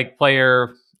somebody, like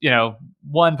player,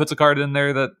 1 puts a card in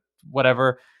there that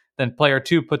whatever, then player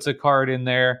 2 puts a card in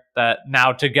there that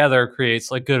now together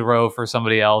creates like good row for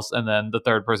somebody else, and then the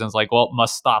third person's like, well,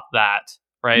 must stop that,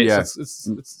 right? Yeah. So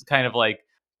it's kind of like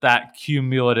that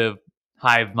cumulative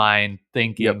hive mind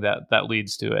thinking that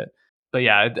leads to it. But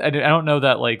yeah, I don't know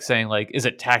that like saying like, is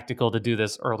it tactical to do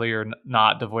this earlier,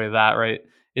 not devoid of that, right?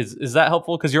 Is that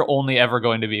helpful? Because you're only ever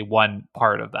going to be one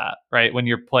part of that, right? When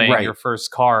you're playing your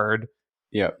first card,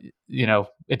 it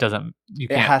doesn't. You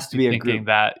can't. It has to be thinking a group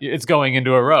that it's going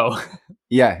into a row.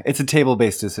 Yeah, it's a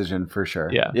table-based decision for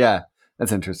sure. Yeah,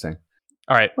 that's interesting.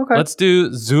 All right, let's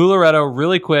do Zoo Loretto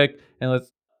really quick, and let's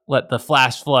let the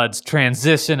flash floods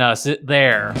transition us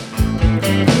there.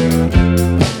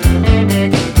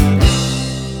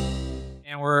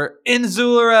 And we're in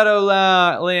Zoo Loretto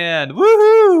land.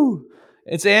 Woohoo!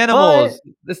 It's animals.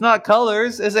 It's not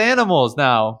colors. It's animals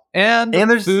now. And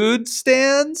there's food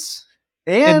stands.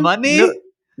 And money.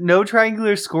 No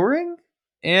triangular scoring.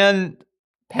 And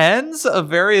pens of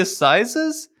various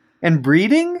sizes. And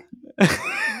breeding.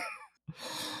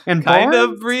 And kind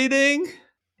of breeding.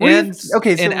 And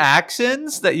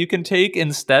actions that you can take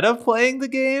instead of playing the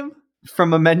game.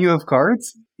 From a menu of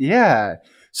cards? Yeah.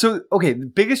 So,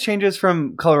 the biggest changes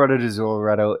from Colorado to Zoo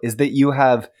Loretto is that you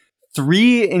have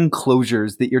 3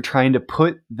 enclosures that you're trying to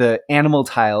put the animal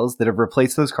tiles that have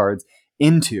replaced those cards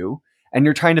into, and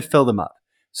you're trying to fill them up.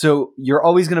 So you're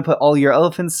always going to put all your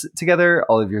elephants together,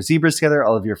 all of your zebras together,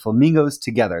 all of your flamingos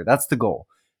together. That's the goal.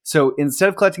 So instead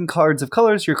of collecting cards of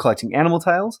colors, you're collecting animal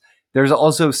tiles. There's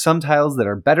also some tiles that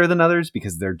are better than others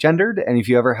because they're gendered. And if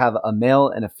you ever have a male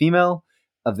and a female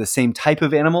of the same type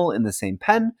of animal in the same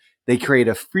pen, they create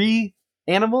a free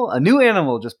animal. A new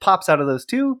animal just pops out of those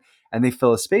 2. And they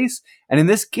fill a space. And in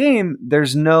this game,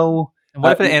 there's no And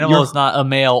what if an animal You're is not a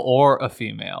male or a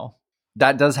female?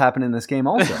 That does happen in this game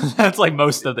also. That's like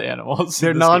most of the animals.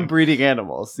 They're in this game. non-breeding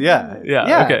animals. Yeah.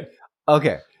 Yeah. Okay.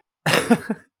 Okay.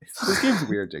 This game's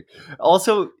weird, Jake.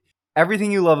 Also,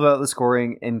 everything you love about the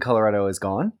scoring in Colorado is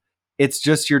gone. It's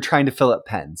just you're trying to fill up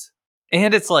pens.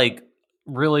 And it's like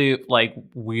really like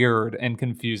weird and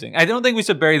confusing. I don't think we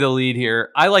should bury the lead here.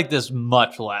 I like this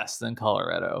much less than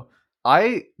Colorado.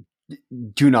 I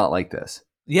do not like this.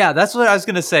 Yeah, that's what I was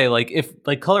gonna say. Like if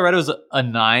like Colorado's a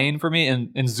 9 for me,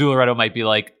 and Zularedo might be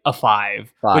like a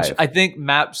 5, which I think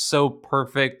maps so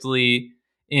perfectly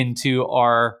into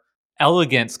our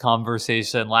elegance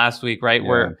conversation last week, right? Yeah.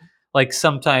 Where like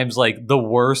sometimes like the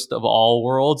worst of all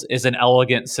worlds is an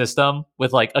elegant system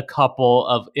with like a couple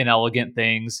of inelegant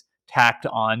things tacked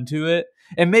onto it.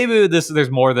 And maybe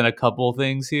there's more than a couple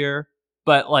things here,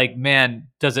 but like man,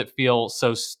 does it feel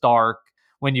so stark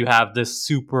when you have this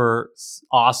super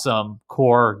awesome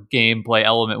core gameplay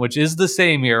element, which is the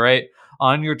same here, right?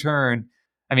 On your turn,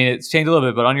 I mean, it's changed a little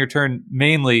bit, but on your turn,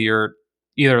 mainly you're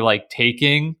either like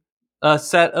taking a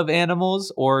set of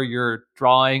animals or you're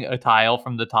drawing a tile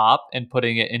from the top and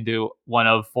putting it into one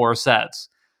of 4 sets.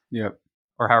 Yep.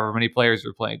 Or however many players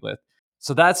you're playing with.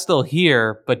 So that's still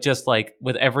here, but just like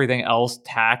with everything else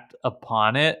tacked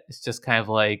upon it, it's just kind of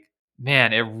like,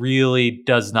 man, it really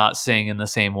does not sing in the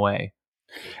same way.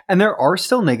 And there are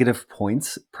still negative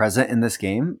points present in this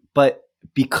game, but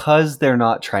because they're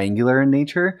not triangular in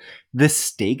nature, the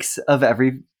stakes of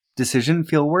every decision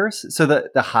feel worse. So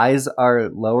the highs are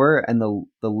lower and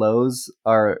the lows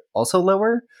are also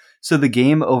lower. So the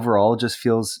game overall just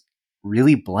feels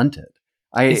really blunted.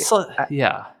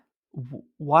 Yeah.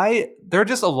 Why? There are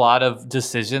just a lot of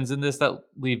decisions in this that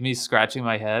leave me scratching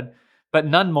my head, but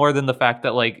none more than the fact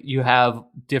that like you have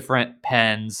different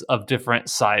pens of different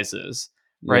sizes,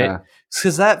 right?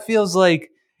 Because that feels like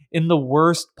in the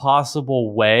worst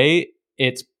possible way,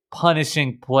 it's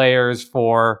punishing players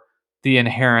for the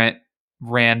inherent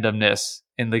randomness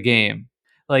in the game.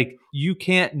 Like you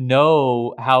can't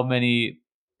know how many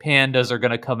pandas are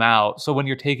going to come out. So when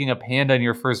you're taking a panda in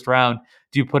your first round,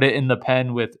 do you put it in the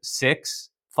pen with 6,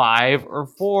 5, or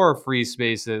 4 free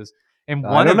spaces? And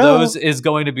one of those is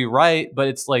going to be right, but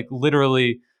it's like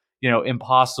literally,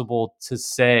 impossible to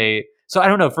say. So I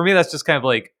don't know. For me, that's just kind of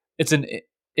like it's an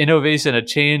innovation, a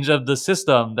change of the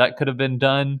system that could have been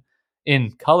done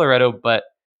in Colorado, but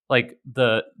like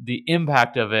the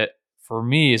impact of it for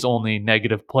me is only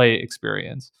negative play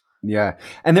experience. Yeah.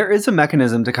 And there is a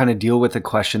mechanism to kind of deal with the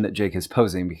question that Jake is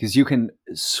posing, because you can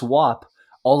swap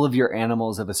all of your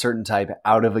animals of a certain type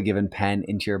out of a given pen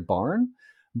into your barn.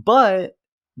 But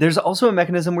there's also a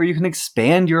mechanism where you can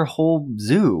expand your whole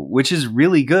zoo, which is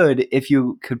really good if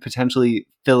you could potentially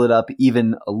fill it up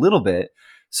even a little bit.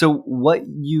 So what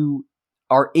you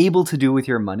are able to do with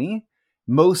your money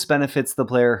most benefits the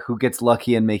player who gets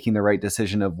lucky in making the right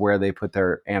decision of where they put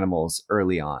their animals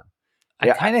early on.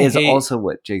 Is also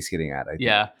what Jake's getting at, I think.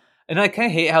 Yeah. And I kind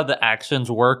of hate how the actions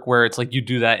work where it's like you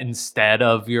do that instead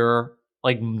of your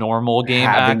like normal game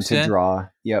having action to draw.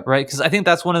 Yep. Right? Because I think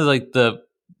that's one of like the,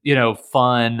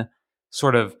 fun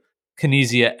sort of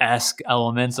Kinesia-esque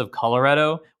elements of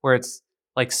Colorado where it's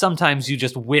like sometimes you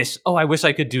just wish, oh, I wish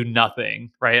I could do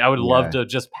nothing, right? I would love to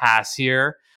just pass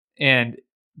here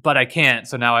but I can't.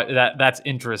 So now that's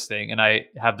interesting. And I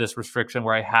have this restriction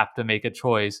where I have to make a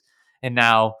choice. And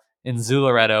now in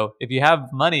Zularedo, if you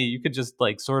have money, you could just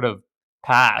like sort of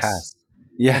pass.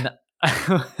 Yeah.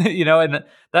 And, and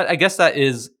that I guess that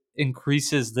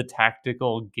increases the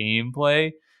tactical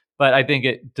gameplay, but I think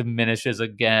it diminishes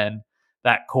again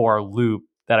that core loop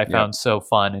that I found so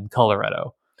fun in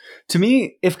Colorado. To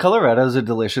me, if Colorado is a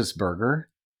delicious burger,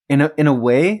 in a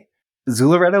way,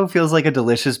 Zularedo feels like a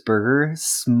delicious burger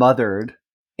smothered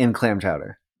in clam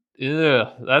chowder. Ew,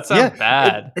 that sounds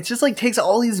bad. It's just like takes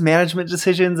all these management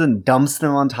decisions and dumps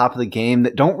them on top of the game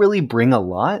that don't really bring a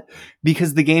lot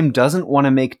because the game doesn't want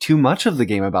to make too much of the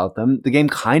game about them. The game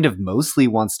kind of mostly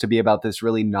wants to be about this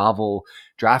really novel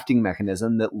drafting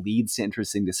mechanism that leads to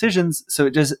interesting decisions. So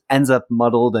it just ends up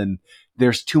muddled and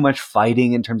there's too much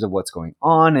fighting in terms of what's going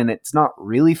on and it's not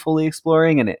really fully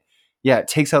exploring and it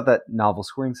takes out that novel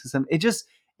scoring system.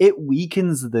 It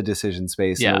weakens the decision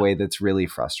space in a way that's really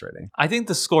frustrating. I think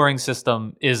the scoring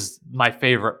system is my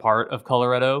favorite part of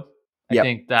Colorado. I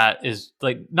think that is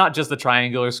like not just the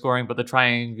triangular scoring, but the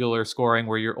triangular scoring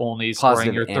where you're only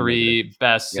scoring your 3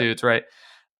 best suits, right?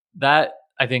 That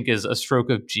I think is a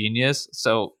stroke of genius.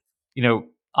 So,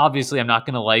 obviously I'm not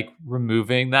going to like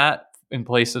removing that in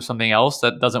place of something else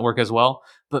that doesn't work as well.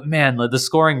 But man, the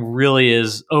scoring really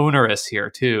is onerous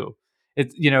here too.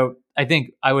 It's, I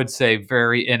think I would say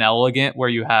very inelegant where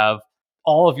you have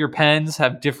all of your pens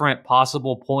have different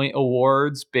possible point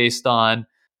awards based on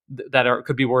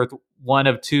could be worth one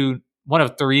of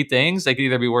three things. They could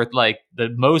either be worth like the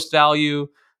most value,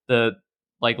 the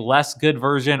like less good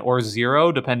version, or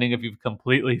zero, depending if you've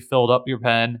completely filled up your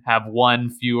pen, have one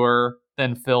fewer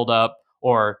than filled up,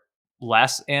 or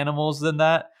less animals than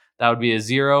that. That would be a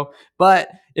zero. But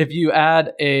if you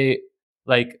add a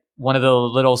like one of the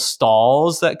little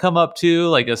stalls that come up to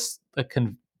like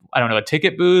I don't know, a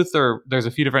ticket booth, or there's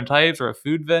a few different types, or a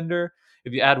food vendor.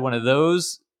 If you add one of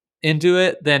those into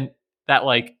it, then that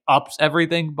like ups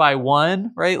everything by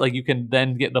one, right? Like you can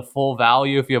then get the full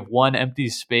value if you have one empty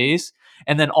space.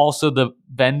 And then also the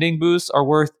vending booths are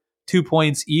worth 2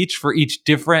 points each for each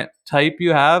different type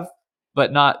you have,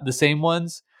 but not the same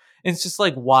ones. And it's just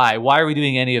like, why? Why are we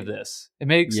doing any of this? It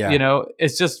makes, Yeah.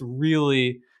 it's just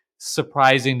really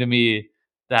surprising to me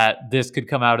that this could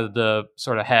come out of the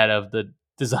sort of head of the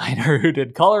designer who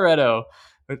did Coloretto.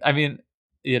 I mean,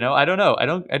 I don't know. I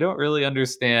don't really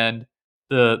understand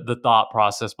the thought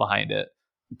process behind it.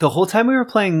 The whole time we were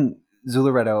playing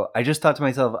Zularetto, I just thought to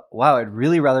myself, wow, I'd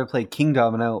really rather play King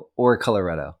Domino or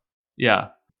Coloretto. Yeah.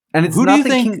 And it's Who do not you that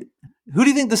think King. who do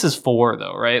you think this is for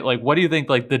though, right? Like what do you think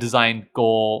like the design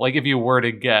goal, like if you were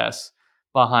to guess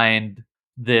behind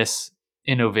this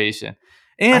innovation?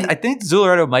 And I I think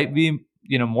Zularetto might be,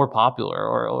 more popular,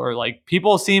 or like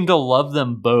people seem to love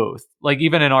them both. Like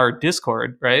even in our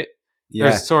Discord, right? Yeah.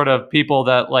 There's sort of people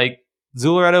that like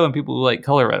Zularetto and people who like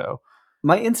Coloretto.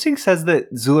 My instinct says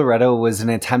that Zularetto was an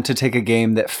attempt to take a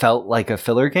game that felt like a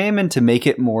filler game and to make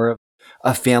it more of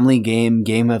a family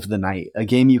game of the night, a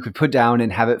game you could put down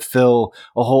and have it fill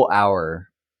a whole hour,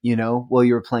 while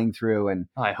you were playing through.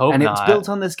 I hope And it's not. built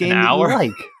on this An game that you hour?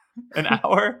 like. An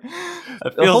hour?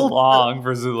 That The feels whole long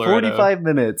for Zularetto. 45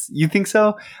 minutes. You think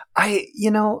so?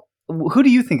 Who do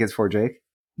you think it's for, Jake?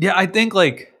 Yeah, I think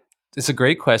like it's a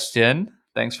great question.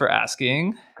 Thanks for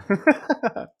asking.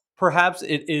 Perhaps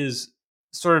it is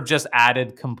sort of just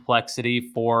added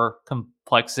complexity for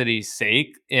complexity's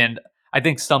sake. And I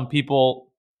think some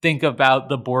people think about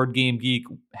the Board Game Geek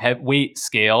weight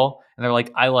scale, and they're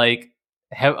like, I like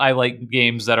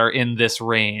games that are in this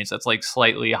range that's like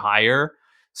slightly higher.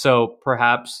 So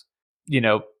perhaps, you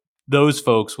know, those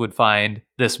folks would find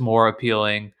this more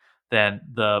appealing than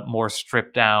the more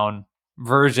stripped down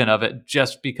version of it,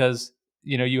 just because,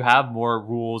 you have more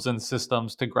rules and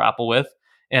systems to grapple with.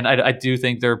 And I do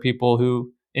think there are people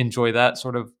who enjoy that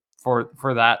sort of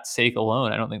for that sake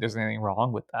alone. I don't think there's anything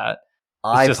wrong with that.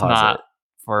 It's I just posit not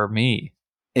for me.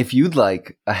 if you'd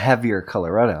like a heavier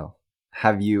Coloretto,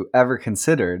 have you ever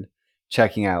considered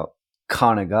checking out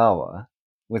Kanagawa,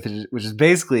 which is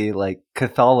basically like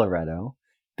Cathaloretto,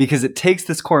 because it takes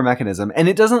this core mechanism and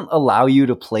it doesn't allow you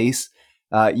to place.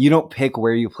 You don't pick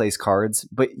where you place cards,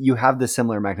 but you have the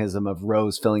similar mechanism of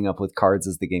rows filling up with cards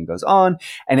as the game goes on,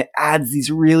 and it adds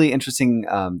these really interesting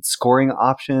scoring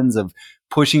options of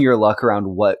pushing your luck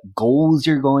around what goals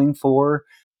you're going for.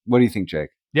 What do you think, Jake?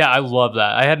 Yeah, I love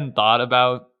that. I hadn't thought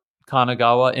about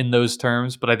Kanagawa in those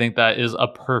terms, but I think that is a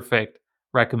perfect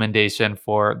recommendation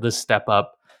for the step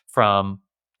up from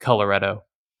Coloretto.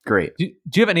 Great. Do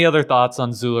you have any other thoughts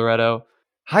on Zularetto?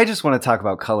 I just want to talk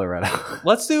about Coloretto.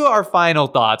 Let's do our final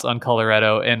thoughts on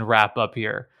Coloretto and wrap up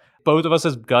here. Both of us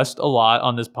have gushed a lot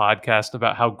on this podcast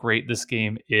about how great this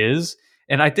game is.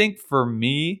 And I think for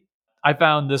me, I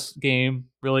found this game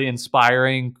really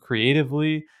inspiring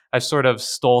creatively. I sort of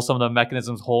stole some of the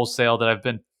mechanisms wholesale that I've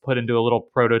been put into a little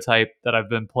prototype that I've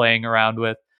been playing around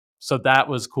with. So that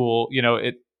was cool.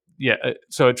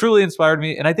 So it truly inspired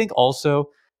me. And I think also,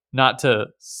 not to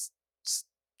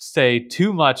say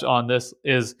too much on this,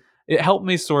 is it helped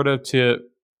me sort of to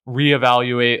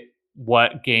reevaluate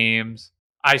what games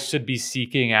I should be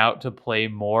seeking out to play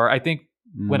more. I think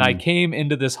when I Mm. came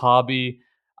into this hobby,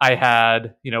 I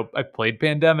had, I played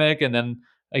Pandemic, and then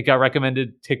I got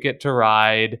recommended Ticket to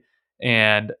Ride,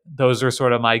 and those are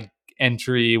sort of my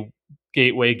entry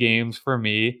gateway games for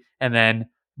me. And then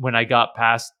when I got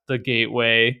past the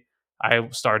gateway, I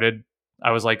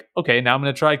was like, okay, now I'm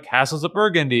going to try Castles of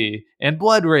Burgundy and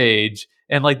Blood Rage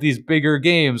and like these bigger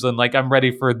games. And like, I'm ready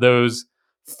for those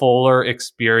fuller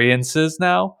experiences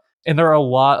now. And there are a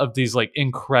lot of these like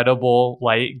incredible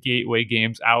light gateway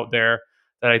games out there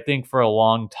that I think for a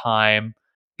long time,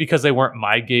 because they weren't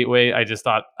my gateway, I just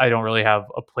thought I don't really have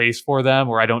a place for them,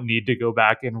 or I don't need to go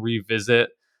back and revisit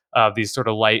these sort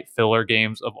of light filler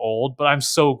games of old. But I'm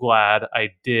so glad I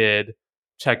did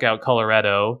check out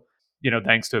Coloretto,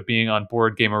 thanks to it being on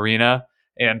Board Game Arena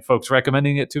and folks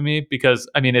recommending it to me, because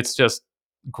I mean, it's just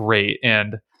great.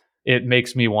 And it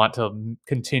makes me want to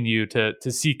continue to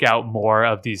seek out more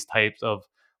of these types of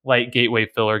light gateway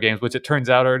filler games, which it turns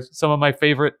out are some of my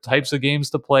favorite types of games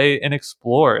to play and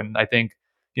explore. And I think,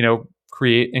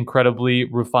 create incredibly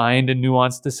refined and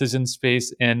nuanced decision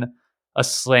space in a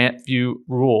scant few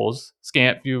rules.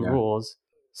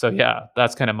 So yeah,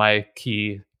 that's kind of my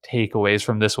key takeaways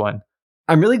from this one.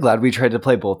 I'm really glad we tried to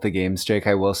play both the games, Jake,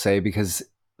 I will say, because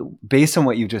based on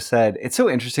what you just said, it's so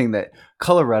interesting that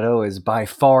Coloretto is by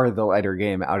far the lighter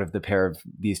game out of the pair of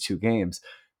these two games.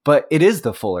 But it is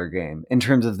the fuller game in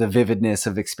terms of the vividness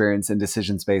of experience and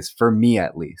decision space, for me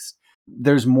at least.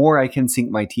 There's more I can sink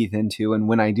my teeth into, and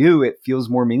when I do, it feels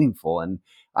more meaningful and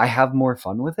I have more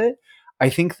fun with it. I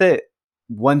think that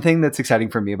one thing that's exciting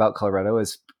for me about Coloretto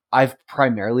is I've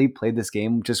primarily played this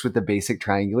game just with the basic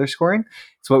triangular scoring.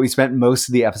 It's what we spent most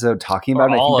of the episode talking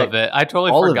about. All of it. I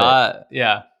totally forgot.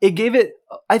 Yeah. It gave it,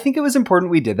 I think it was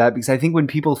important we did that because I think when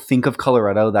people think of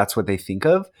Coloretto, that's what they think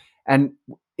of. And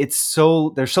there's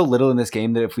so little in this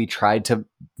game that if we tried to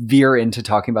veer into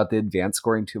talking about the advanced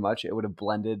scoring too much, it would have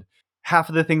blended half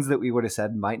of the things that we would have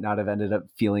said might not have ended up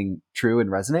feeling true and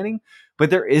resonating.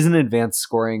 But there is an advanced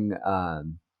scoring,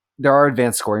 there are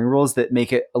advanced scoring rules that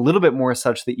make it a little bit more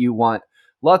such that you want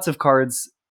lots of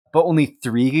cards, but only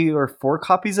 3 or 4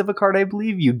 copies of a card, I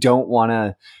believe. You don't want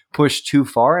to push too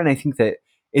far. And I think that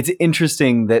it's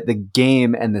interesting that the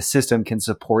game and the system can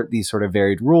support these sort of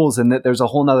varied rules and that there's a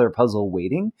whole nother puzzle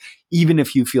waiting, even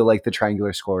if you feel like the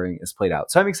triangular scoring is played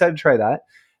out. So I'm excited to try that.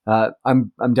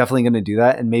 I'm definitely going to do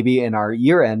that. And maybe in our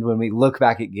year end, when we look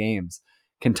back at games,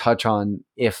 can touch on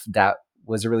if that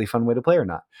was a really fun way to play or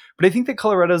not. But I think that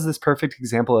Coloretto is this perfect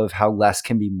example of how less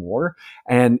can be more.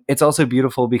 And it's also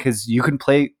beautiful because you can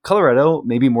play Coloretto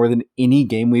maybe more than any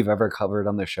game we've ever covered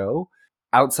on the show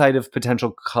outside of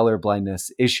potential color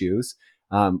blindness issues,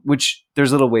 which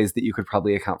there's little ways that you could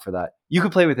probably account for that. You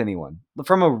could play with anyone.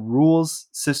 From a rules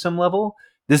system level,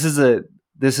 this is a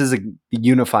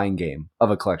unifying game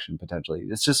of a collection potentially.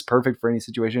 It's just perfect for any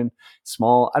situation.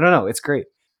 Small, I don't know. It's great.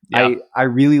 Yeah. I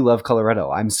really love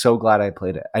Coloretto. I'm so glad I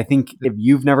played it. I think if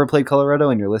you've never played Coloretto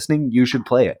and you're listening, you should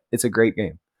play it. It's a great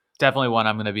game. Definitely one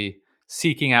I'm going to be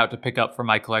seeking out to pick up for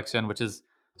my collection, which is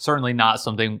certainly not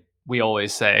something we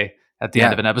always say at the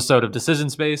end of an episode of Decision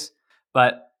Space.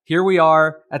 But here we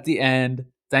are at the end.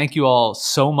 Thank you all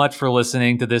so much for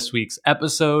listening to this week's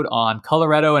episode on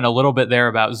Coloretto and a little bit there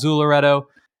about Zooloretto.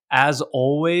 As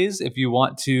always, if you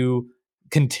want to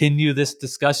continue this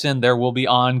discussion, there will be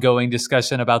ongoing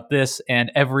discussion about this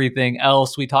and everything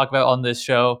else we talk about on this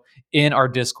show in our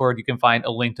Discord. You can find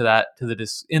a link to that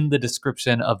in the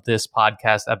description of this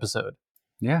podcast episode.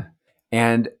 Yeah.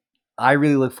 And I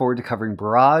really look forward to covering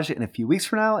Barrage in a few weeks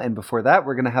from now. And before that,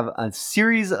 we're going to have a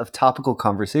series of topical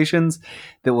conversations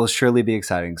that will surely be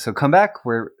exciting. So come back.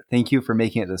 Thank you for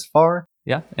making it this far.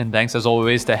 Yeah. And thanks as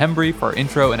always to Hembry for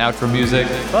intro and outro music.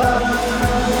 Bye.